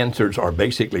 but the answers are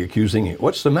basically accusing you.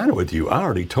 What's the matter with you? I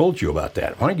already told you about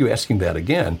that. Why aren't you asking that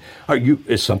again?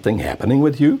 Is something happening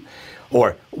with you?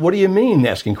 Or what do you mean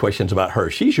asking questions about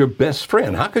her? She's your best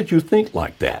friend. How could you think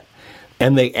like that?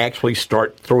 And they actually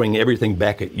start throwing everything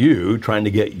back at you, trying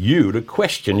to get you to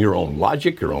question your own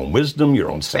logic, your own wisdom, your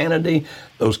own sanity,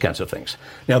 those kinds of things.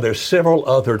 Now, there's several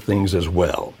other things as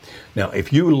well. Now,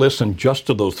 if you listen just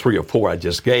to those 3 or 4 I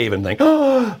just gave and think,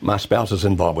 oh, my spouse is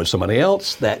involved with somebody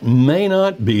else, that may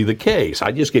not be the case.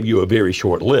 I just gave you a very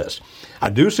short list. I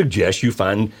do suggest you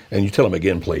find, and you tell them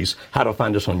again, please, how to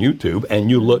find us on YouTube, and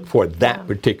you look for that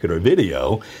particular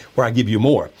video where I give you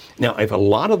more. Now, if a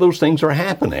lot of those things are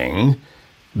happening,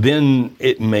 then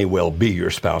it may well be your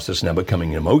spouse is now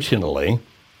becoming emotionally,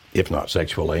 if not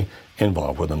sexually,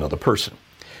 involved with another person.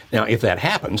 Now, if that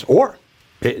happens, or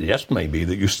it just may be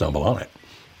that you stumble on it.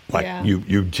 Like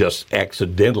you just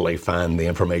accidentally find the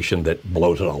information that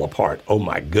blows it all apart. Oh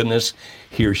my goodness,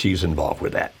 he or she's involved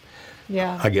with that.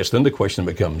 Yeah. I guess then the question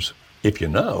becomes, if you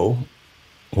know,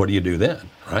 what do you do then,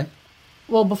 right?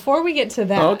 Well, before we get to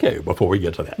that. Okay, before we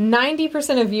get to that.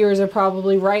 90% of viewers are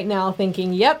probably right now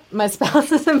thinking, yep, my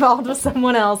spouse is involved with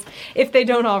someone else, if they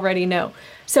don't already know.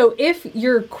 So if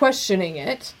you're questioning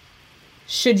it,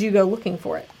 should you go looking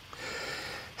for it?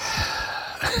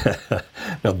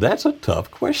 Now, that's a tough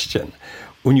question.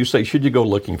 When you say, should you go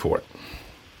looking for it?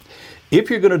 If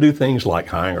you're going to do things like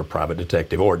hiring a private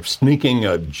detective or sneaking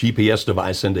a GPS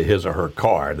device into his or her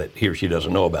car that he or she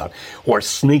doesn't know about, or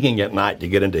sneaking at night to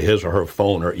get into his or her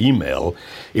phone or email,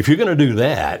 if you're going to do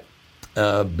that,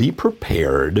 be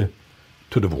prepared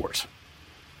to divorce.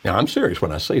 Now, I'm serious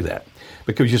when I say that.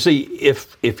 Because you see,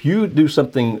 if you do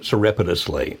something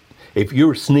surreptitiously, if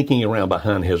you're sneaking around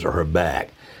behind his or her back,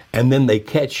 and then they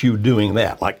catch you doing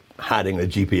that, like hiding the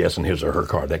GPS in his or her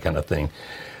car, that kind of thing,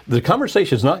 the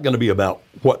conversation is not going to be about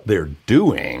what they're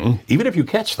doing, even if you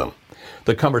catch them.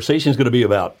 The conversation is going to be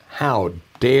about how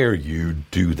dare you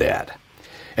do that.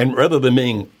 And rather than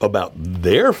being about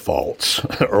their faults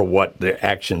or what their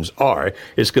actions are,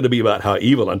 it's going to be about how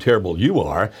evil and terrible you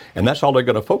are, and that's all they're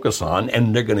going to focus on,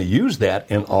 and they're going to use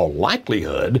that in all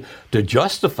likelihood to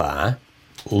justify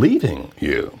leaving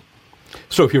you.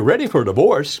 So if you're ready for a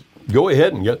divorce, go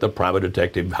ahead and get the private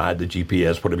detective, hide the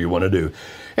GPS, whatever you want to do,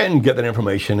 and get that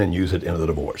information and use it in the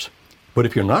divorce. But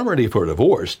if you're not ready for a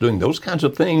divorce, doing those kinds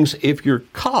of things, if you're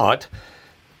caught,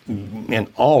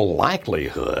 in all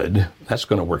likelihood, that's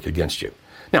going to work against you.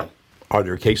 Now, are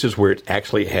there cases where it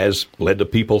actually has led to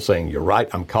people saying, you're right,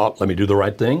 I'm caught, let me do the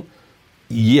right thing?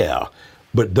 Yeah,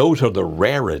 but those are the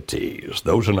rarities.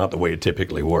 Those are not the way it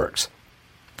typically works.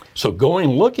 So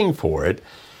going looking for it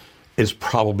is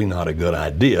probably not a good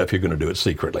idea if you're going to do it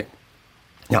secretly.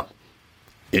 Now,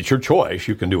 it's your choice.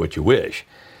 You can do what you wish.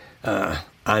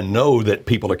 I know that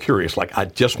people are curious, like, I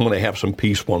just want to have some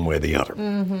peace one way or the other.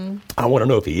 Mm-hmm. I want to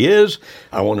know if he is.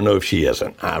 I want to know if she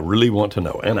isn't. I really want to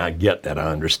know, and I get that.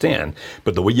 I understand.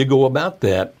 But the way you go about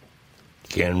that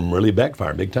can really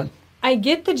backfire big time. I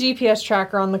get the GPS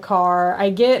tracker on the car.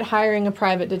 I get hiring a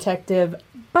private detective.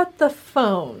 But the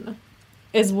phone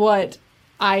is what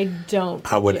I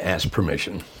don't I would ask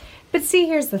permission. But see,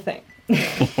 here's the thing.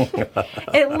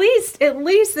 At least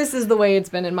this is the way it's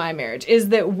been in my marriage, is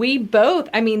that we both,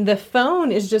 I mean, the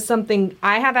phone is just something,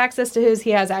 I have access to his,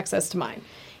 he has access to mine.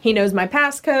 He knows my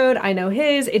passcode, I know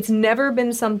his. It's never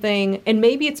been something, and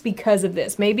maybe it's because of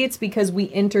this. Maybe it's because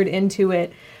we entered into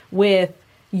it with,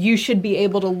 you should be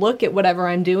able to look at whatever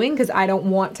I'm doing because I don't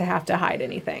want to have to hide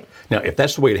anything. Now, if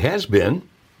that's the way it has been,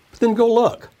 then go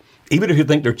look. Even if you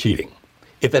think they're cheating.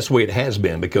 if that's the way it has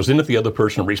been. Because then if the other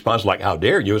person responds like, how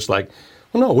dare you, it's like,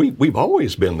 well, no, we've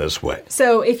always been this way.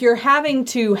 So if you're having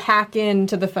to hack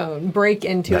into the phone, break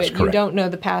into That's it, correct. you don't know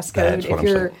the passcode. That's what If I'm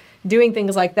you're saying. doing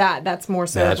things like that, that's more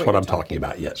so That's what you're I'm talking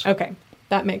about, yes. Okay,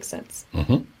 that makes sense.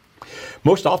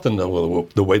 Most often, though,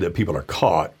 the way that people are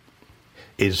caught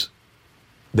is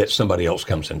that somebody else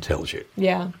comes and tells you.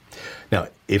 Yeah. Now,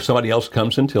 if somebody else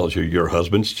comes and tells you your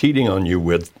husband's cheating on you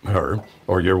with her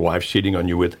or your wife's cheating on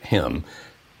you with him,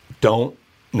 don't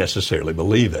necessarily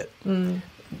believe it.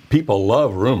 People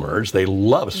love rumors. They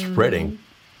love spreading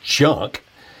junk.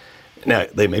 Now,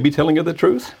 they may be telling you the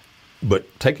truth, but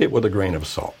take it with a grain of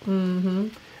salt.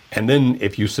 And then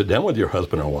if you sit down with your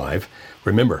husband or wife,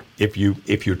 remember, if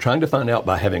you're trying to find out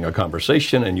by having a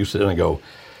conversation and you sit down and go,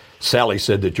 Sally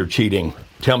said that you're cheating,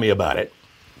 tell me about it,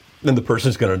 then the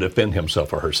person's going to defend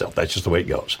himself or herself. That's just the way it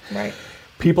goes. Right.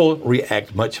 People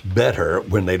react much better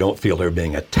when they don't feel they're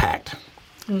being attacked.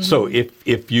 So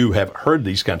if you have heard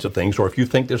these kinds of things, or if you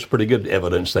think there's pretty good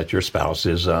evidence that your spouse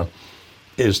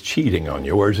is cheating on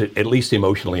you, or is at least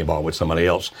emotionally involved with somebody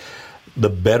else, the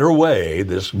better way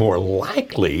that's more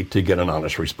likely to get an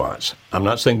honest response. I'm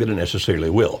not saying that it necessarily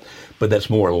will, but that's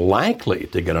more likely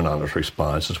to get an honest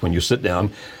response is when you sit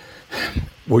down,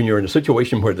 when you're in a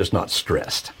situation where it's not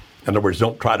stressed. In other words,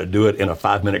 don't try to do it in a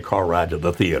 5-minute car ride to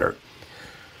the theater.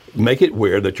 Make it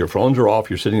where that your phones are off,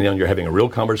 you're sitting down, you're having a real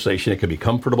conversation, it can be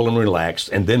comfortable and relaxed,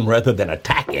 and then rather than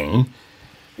attacking,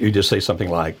 you just say something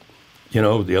like, you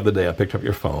know, the other day I picked up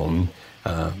your phone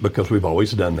because we've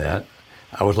always done that.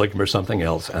 I was looking for something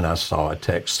else, and I saw a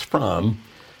text from,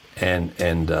 and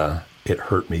it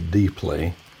hurt me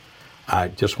deeply. I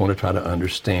just want to try to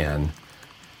understand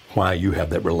why you have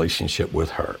that relationship with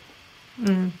her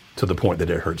to the point that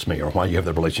it hurts me, or why you have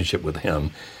that relationship with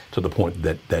him to the point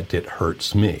that it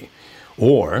hurts me.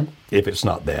 Or if it's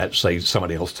not that, say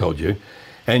somebody else told you,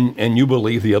 and you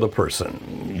believe the other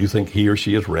person. You think he or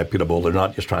she is reputable. They're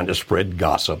not just trying to spread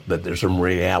gossip, that there's some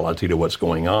reality to what's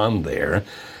going on there.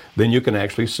 Then you can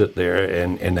actually sit there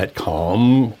and in that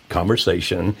calm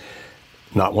conversation,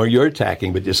 not where you're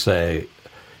attacking, but just say,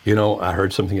 you know, I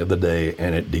heard something the other day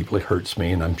and it deeply hurts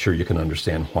me, and I'm sure you can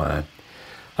understand why.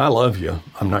 I love you.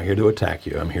 I'm not here to attack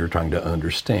you. I'm here trying to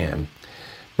understand.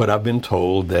 But I've been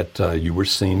told that you were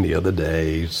seen the other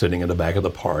day sitting in the back of the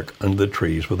park under the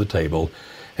trees with a table,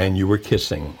 and you were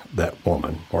kissing that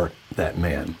woman or that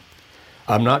man.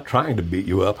 I'm not trying to beat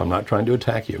you up. I'm not trying to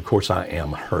attack you. Of course, I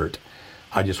am hurt.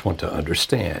 I just want to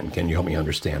understand. Can you help me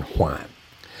understand why?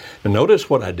 Now, notice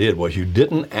what I did was you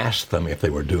didn't ask them if they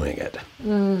were doing it.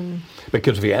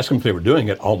 Because if you ask them if they were doing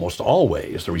it, almost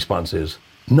always the response is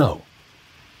no.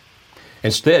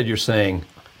 Instead, you're saying,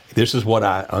 this is what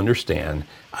I understand.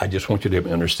 I just want you to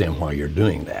understand why you're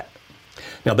doing that.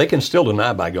 Now, they can still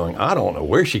deny by going, I don't know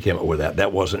where she came up with that.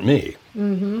 That wasn't me.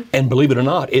 And believe it or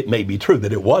not, it may be true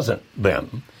that it wasn't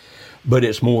them. But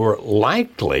it's more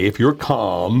likely, if you're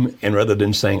calm, and rather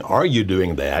than saying, are you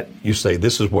doing that, you say,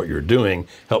 this is what you're doing,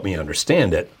 help me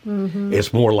understand it,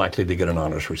 it's more likely to get an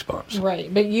honest response.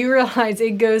 Right, but you realize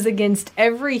it goes against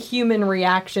every human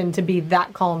reaction to be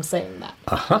that calm saying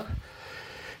that.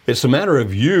 It's a matter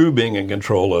of you being in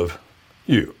control of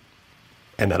you.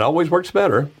 And that always works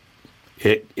better.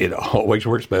 It always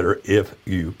works better if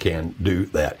you can do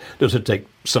that. Does it take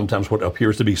sometimes what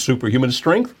appears to be superhuman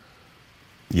strength?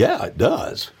 Yeah, it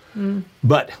does.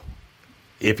 But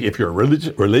if you're a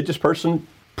religious person,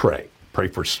 pray. Pray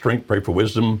for strength, pray for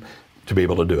wisdom to be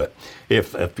able to do it.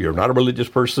 If you're not a religious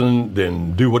person,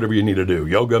 then do whatever you need to do.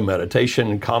 Yoga,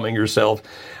 meditation, calming yourself.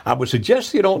 I would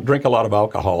suggest you don't drink a lot of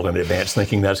alcohol in advance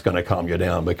thinking that's going to calm you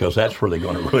down, because that's really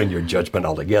going to ruin your judgment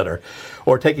altogether.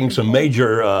 Or taking some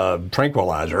major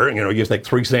tranquilizer, you take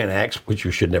 3 Xanax, which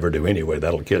you should never do anyway.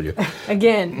 That'll kill you.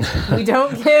 Again, we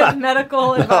don't give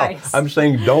medical advice. I'm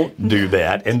saying don't do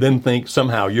that and then think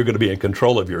somehow you're going to be in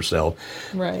control of yourself.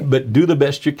 Right. But do the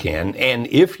best you can, and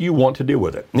if you want to deal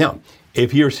with it. Now,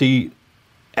 if he or she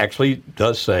actually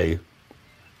does say,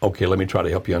 okay, let me try to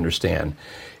help you understand.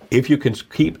 If you can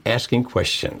keep asking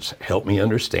questions, help me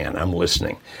understand, I'm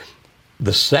listening.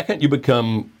 The second you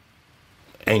become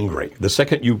angry, the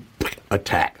second you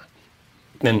attack,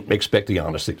 then expect the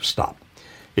honesty to stop.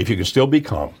 If you can still be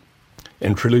calm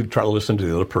and truly try to listen to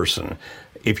the other person,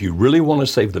 if you really want to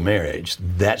save the marriage,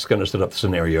 that's going to set up the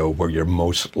scenario where you're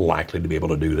most likely to be able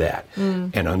to do that.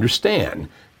 And understand,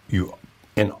 you,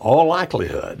 in all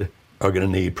likelihood, are going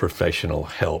to need professional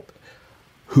help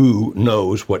who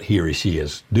knows what he or she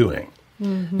is doing.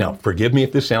 Now, forgive me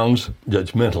if this sounds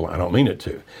judgmental. I don't mean it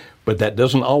to. But that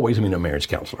doesn't always mean a marriage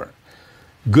counselor.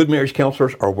 Good marriage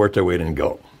counselors are worth their weight in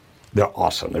gold. They're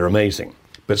awesome. They're amazing.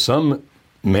 But some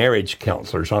marriage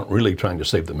counselors aren't really trying to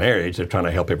save the marriage. They're trying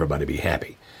to help everybody be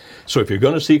happy. So if you're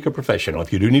going to seek a professional,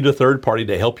 if you do need a third party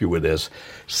to help you with this,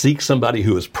 seek somebody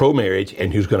who is pro-marriage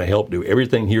and who's going to help do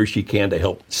everything he or she can to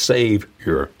help save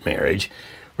your marriage,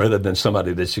 rather than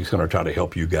somebody that's just going to try to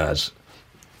help you guys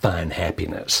find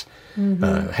happiness.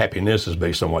 Happiness is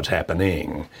based on what's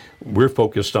happening. We're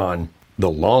focused on the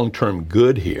long-term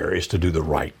good here is to do the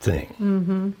right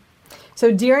thing.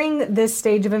 So during this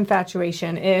stage of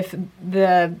infatuation,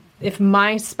 if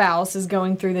my spouse is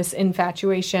going through this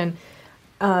infatuation,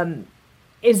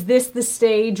 is this the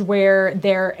stage where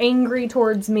they're angry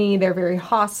towards me, they're very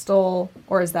hostile,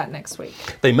 or is that next week?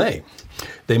 They may.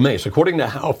 It's according to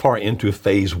how far into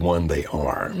phase 1 they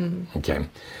are. Okay.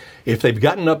 If they've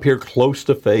gotten up here close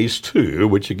to phase 2,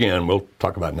 which again, we'll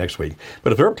talk about next week,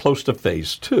 but if they're close to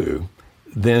phase 2,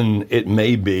 then it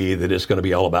may be that it's going to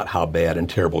be all about how bad and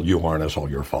terrible you are and it's all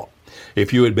your fault.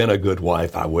 If you had been a good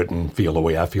wife, I wouldn't feel the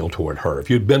way I feel toward her. If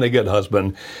you'd been a good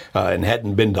husband and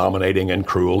hadn't been dominating and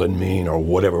cruel and mean or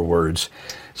whatever words.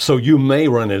 So you may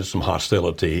run into some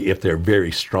hostility. If they're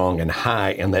very strong and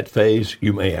high in that phase,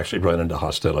 you may actually run into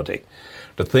hostility.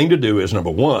 The thing to do is,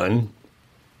 number one,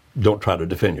 don't try to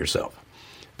defend yourself.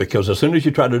 Because as soon as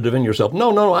you try to defend yourself,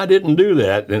 no, I didn't do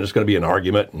that, then it's going to be an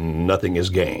argument and nothing is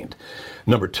gained.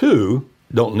 Number two,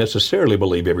 don't necessarily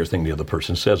believe everything the other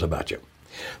person says about you.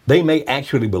 They may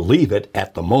actually believe it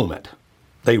at the moment.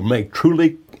 They may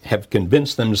truly have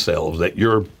convinced themselves that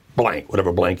you're blank,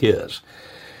 whatever blank is.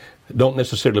 Don't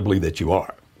necessarily believe that you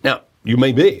are. Now, you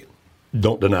may be.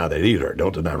 Don't deny that either.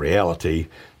 Don't deny reality.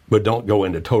 But don't go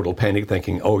into total panic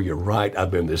thinking, oh, you're right, I've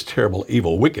been this terrible,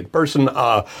 evil, wicked person.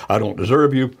 I don't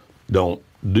deserve you. Don't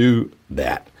do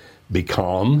that. Be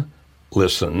calm,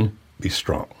 listen, be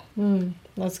strong.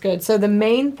 That's good. So the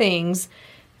main things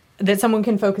that someone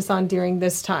can focus on during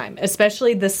this time,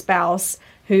 especially the spouse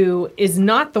who is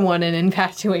not the one in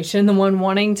infatuation, the one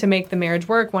wanting to make the marriage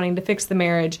work, wanting to fix the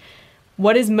marriage,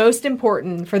 what is most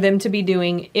important for them to be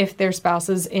doing if their spouse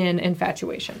is in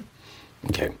infatuation?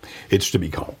 Okay. It's to be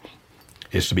calm.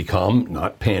 It's to be calm,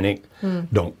 not panic.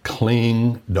 Don't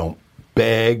cling. Don't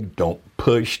beg. Don't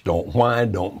push. Don't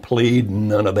whine. Don't plead.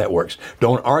 None of that works.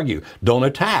 Don't argue. Don't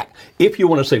attack. If you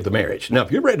want to save the marriage. Now,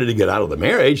 if you're ready to get out of the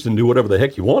marriage, then do whatever the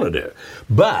heck you want to do.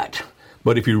 But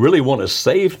if you really want to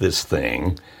save this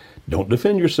thing, don't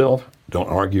defend yourself. Don't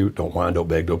argue. Don't whine. Don't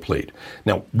beg. Don't plead.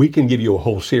 Now, we can give you a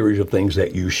whole series of things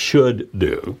that you should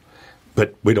do,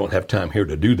 but we don't have time here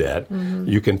to do that.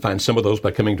 You can find some of those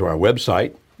by coming to our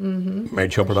website,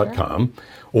 marriagehelper.com,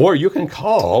 or you can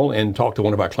call and talk to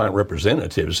one of our client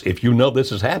representatives. If you know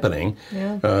this is happening,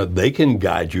 they can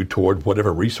guide you toward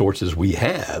whatever resources we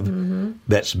have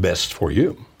that's best for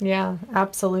you. Yeah,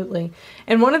 absolutely.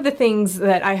 And one of the things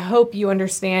that I hope you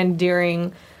understand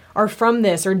during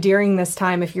this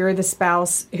time, if you're the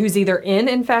spouse who's either in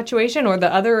infatuation or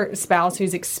the other spouse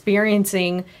who's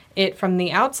experiencing it from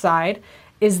the outside,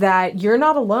 is that you're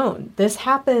not alone. This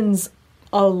happens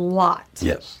a lot.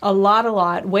 Yes. A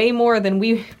lot, way more than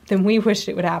we wished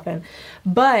it would happen.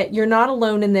 But you're not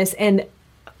alone in this, and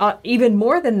even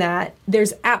more than that,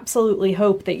 there's absolutely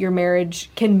hope that your marriage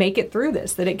can make it through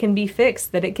this, that it can be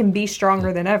fixed, that it can be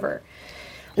stronger than ever.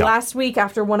 Yep. Last week,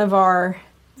 after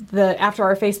after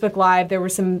our Facebook Live, there were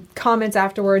some comments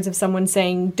afterwards of someone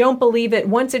saying, don't believe it.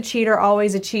 Once a cheater,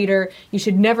 always a cheater. You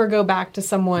should never go back to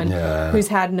someone who's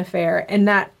had an affair. And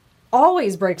that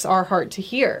always breaks our heart to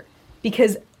hear,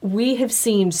 because we have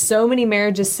seen so many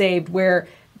marriages saved where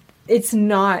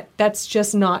that's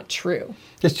just not true.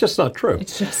 It's just not true.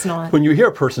 It's just not. When you hear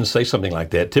a person say something like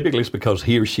that, typically it's because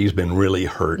he or she's been really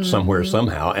hurt somewhere,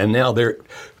 somehow, and now they're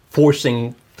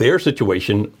forcing their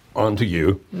situation onto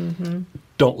you.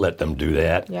 Don't let them do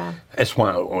that. Yeah. That's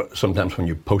why sometimes when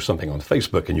you post something on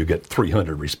Facebook and you get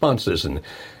 300 responses, and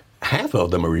half of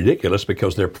them are ridiculous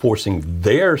because they're forcing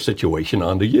their situation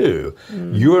onto you.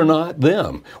 You're not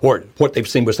them. Or what they've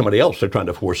seen with somebody else, they're trying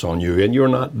to force on you, and you're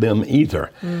not them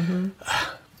either.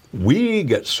 We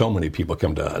get so many people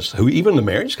come to us who, even the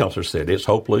marriage counselor said, it's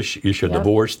hopeless, you should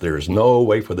divorce, there's no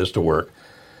way for this to work.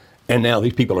 And now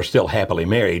these people are still happily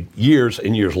married years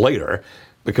and years later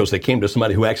because they came to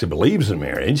somebody who actually believes in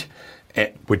marriage,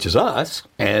 which is us,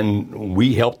 and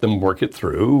we help them work it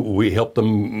through. We help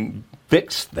them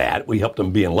fix that. We help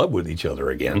them be in love with each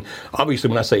other again. Obviously,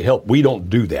 when I say help, we don't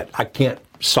do that. I can't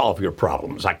solve your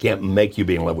problems. I can't make you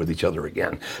be in love with each other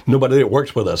again. Nobody that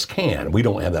works with us can. We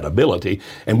don't have that ability,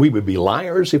 and we would be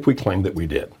liars if we claimed that we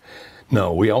did.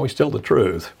 No, we always tell the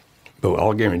truth, but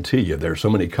I'll guarantee you there are so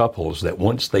many couples that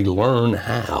once they learn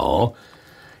how,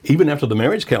 even after the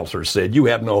marriage counselor said, you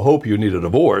have no hope, you need a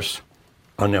divorce,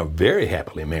 are now very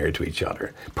happily married to each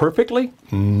other. Perfectly?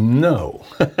 No.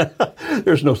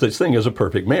 There's no such thing as a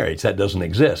perfect marriage. That doesn't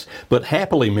exist. But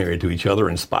happily married to each other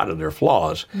in spite of their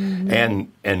flaws. Mm-hmm.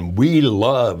 And we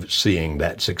love seeing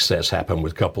that success happen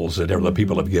with couples that other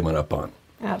people have given up on.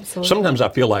 Absolutely. Sometimes I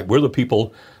feel like we're the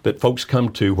people that folks come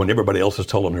to when everybody else has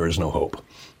told them there is no hope.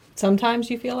 Sometimes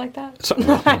you feel like that?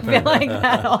 I feel like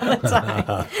that all the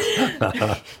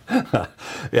time.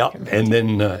 Yeah, and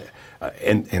then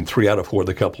and 3 out of 4 of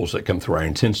the couples that come through our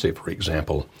intensive, for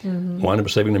example, wind up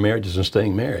saving their marriages and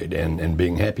staying married and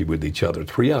being happy with each other.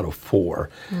 3 out of 4.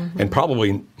 And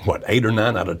probably, 8 or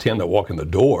 9 out of 10 that walk in the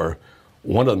door,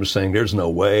 one of them is saying, there's no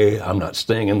way, I'm not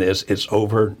staying in this, it's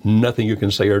over, nothing you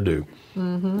can say or do.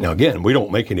 Now again, we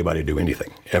don't make anybody do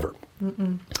anything, ever.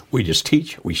 We just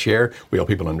teach, we share, we help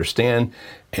people understand,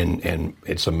 and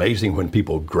it's amazing when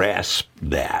people grasp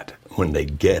that, when they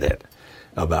get it,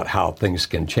 about how things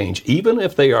can change, even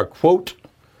if they are, quote,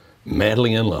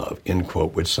 madly in love, end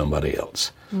quote, with somebody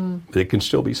else. They can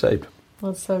still be saved.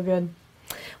 That's so good.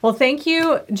 Well, thank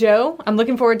you, Joe. I'm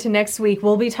looking forward to next week.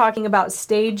 We'll be talking about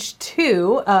stage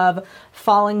 2 of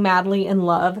falling madly in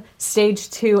love, stage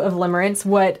 2 of limerence.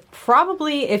 What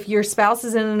probably, if your spouse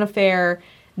is in an affair,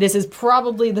 this is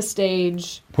probably the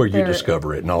stage where you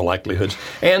discover it in all likelihoods,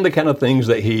 and the kind of things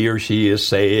that he or she is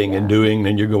saying and doing,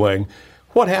 and you're going,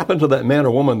 what happened to that man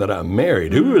or woman that I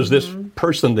married? Who is this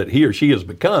person that he or she has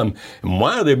become? And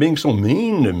why are they being so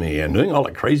mean to me and doing all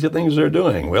the crazy things they're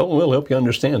doing? Well, we'll help you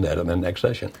understand that in the next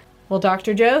session. Well,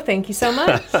 Dr. Joe, thank you so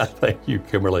much. Thank you,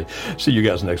 Kimberly. See you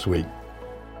guys next week.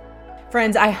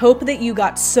 Friends, I hope that you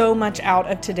got so much out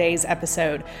of today's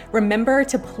episode. Remember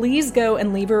to please go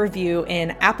and leave a review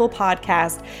in Apple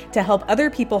Podcast to help other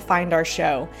people find our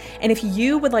show. And if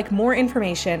you would like more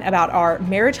information about our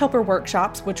Marriage Helper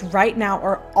workshops, which right now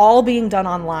are all being done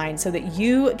online so that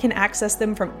you can access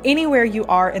them from anywhere you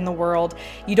are in the world,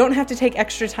 you don't have to take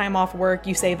extra time off work,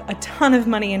 you save a ton of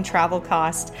money in travel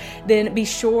costs, then be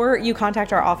sure you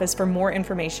contact our office for more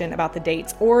information about the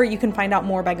dates, or you can find out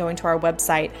more by going to our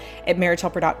website at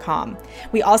marriagehelper.com.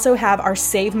 We also have our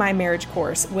Save My Marriage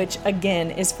course, which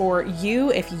again is for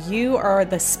you if you are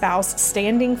the spouse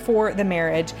standing for the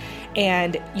marriage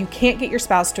and you can't get your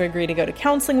spouse to agree to go to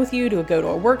counseling with you, to go to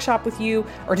a workshop with you,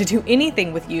 or to do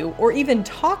anything with you, or even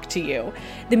talk to you,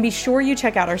 then be sure you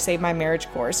check out our Save My Marriage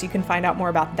course. You can find out more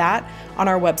about that on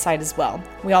our website as well.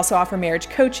 We also offer marriage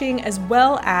coaching as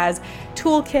well as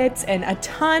toolkits and a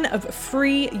ton of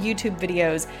free YouTube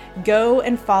videos. Go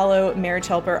and follow Marriage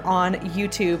Helper on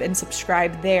YouTube and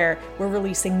subscribe there. We're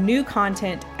releasing new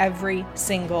content every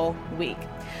single week.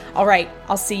 All right,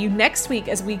 I'll see you next week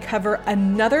as we cover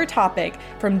another topic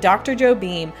from Dr. Joe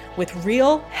Beam with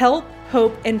real help,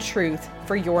 hope, and truth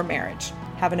for your marriage.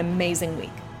 Have an amazing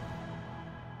week.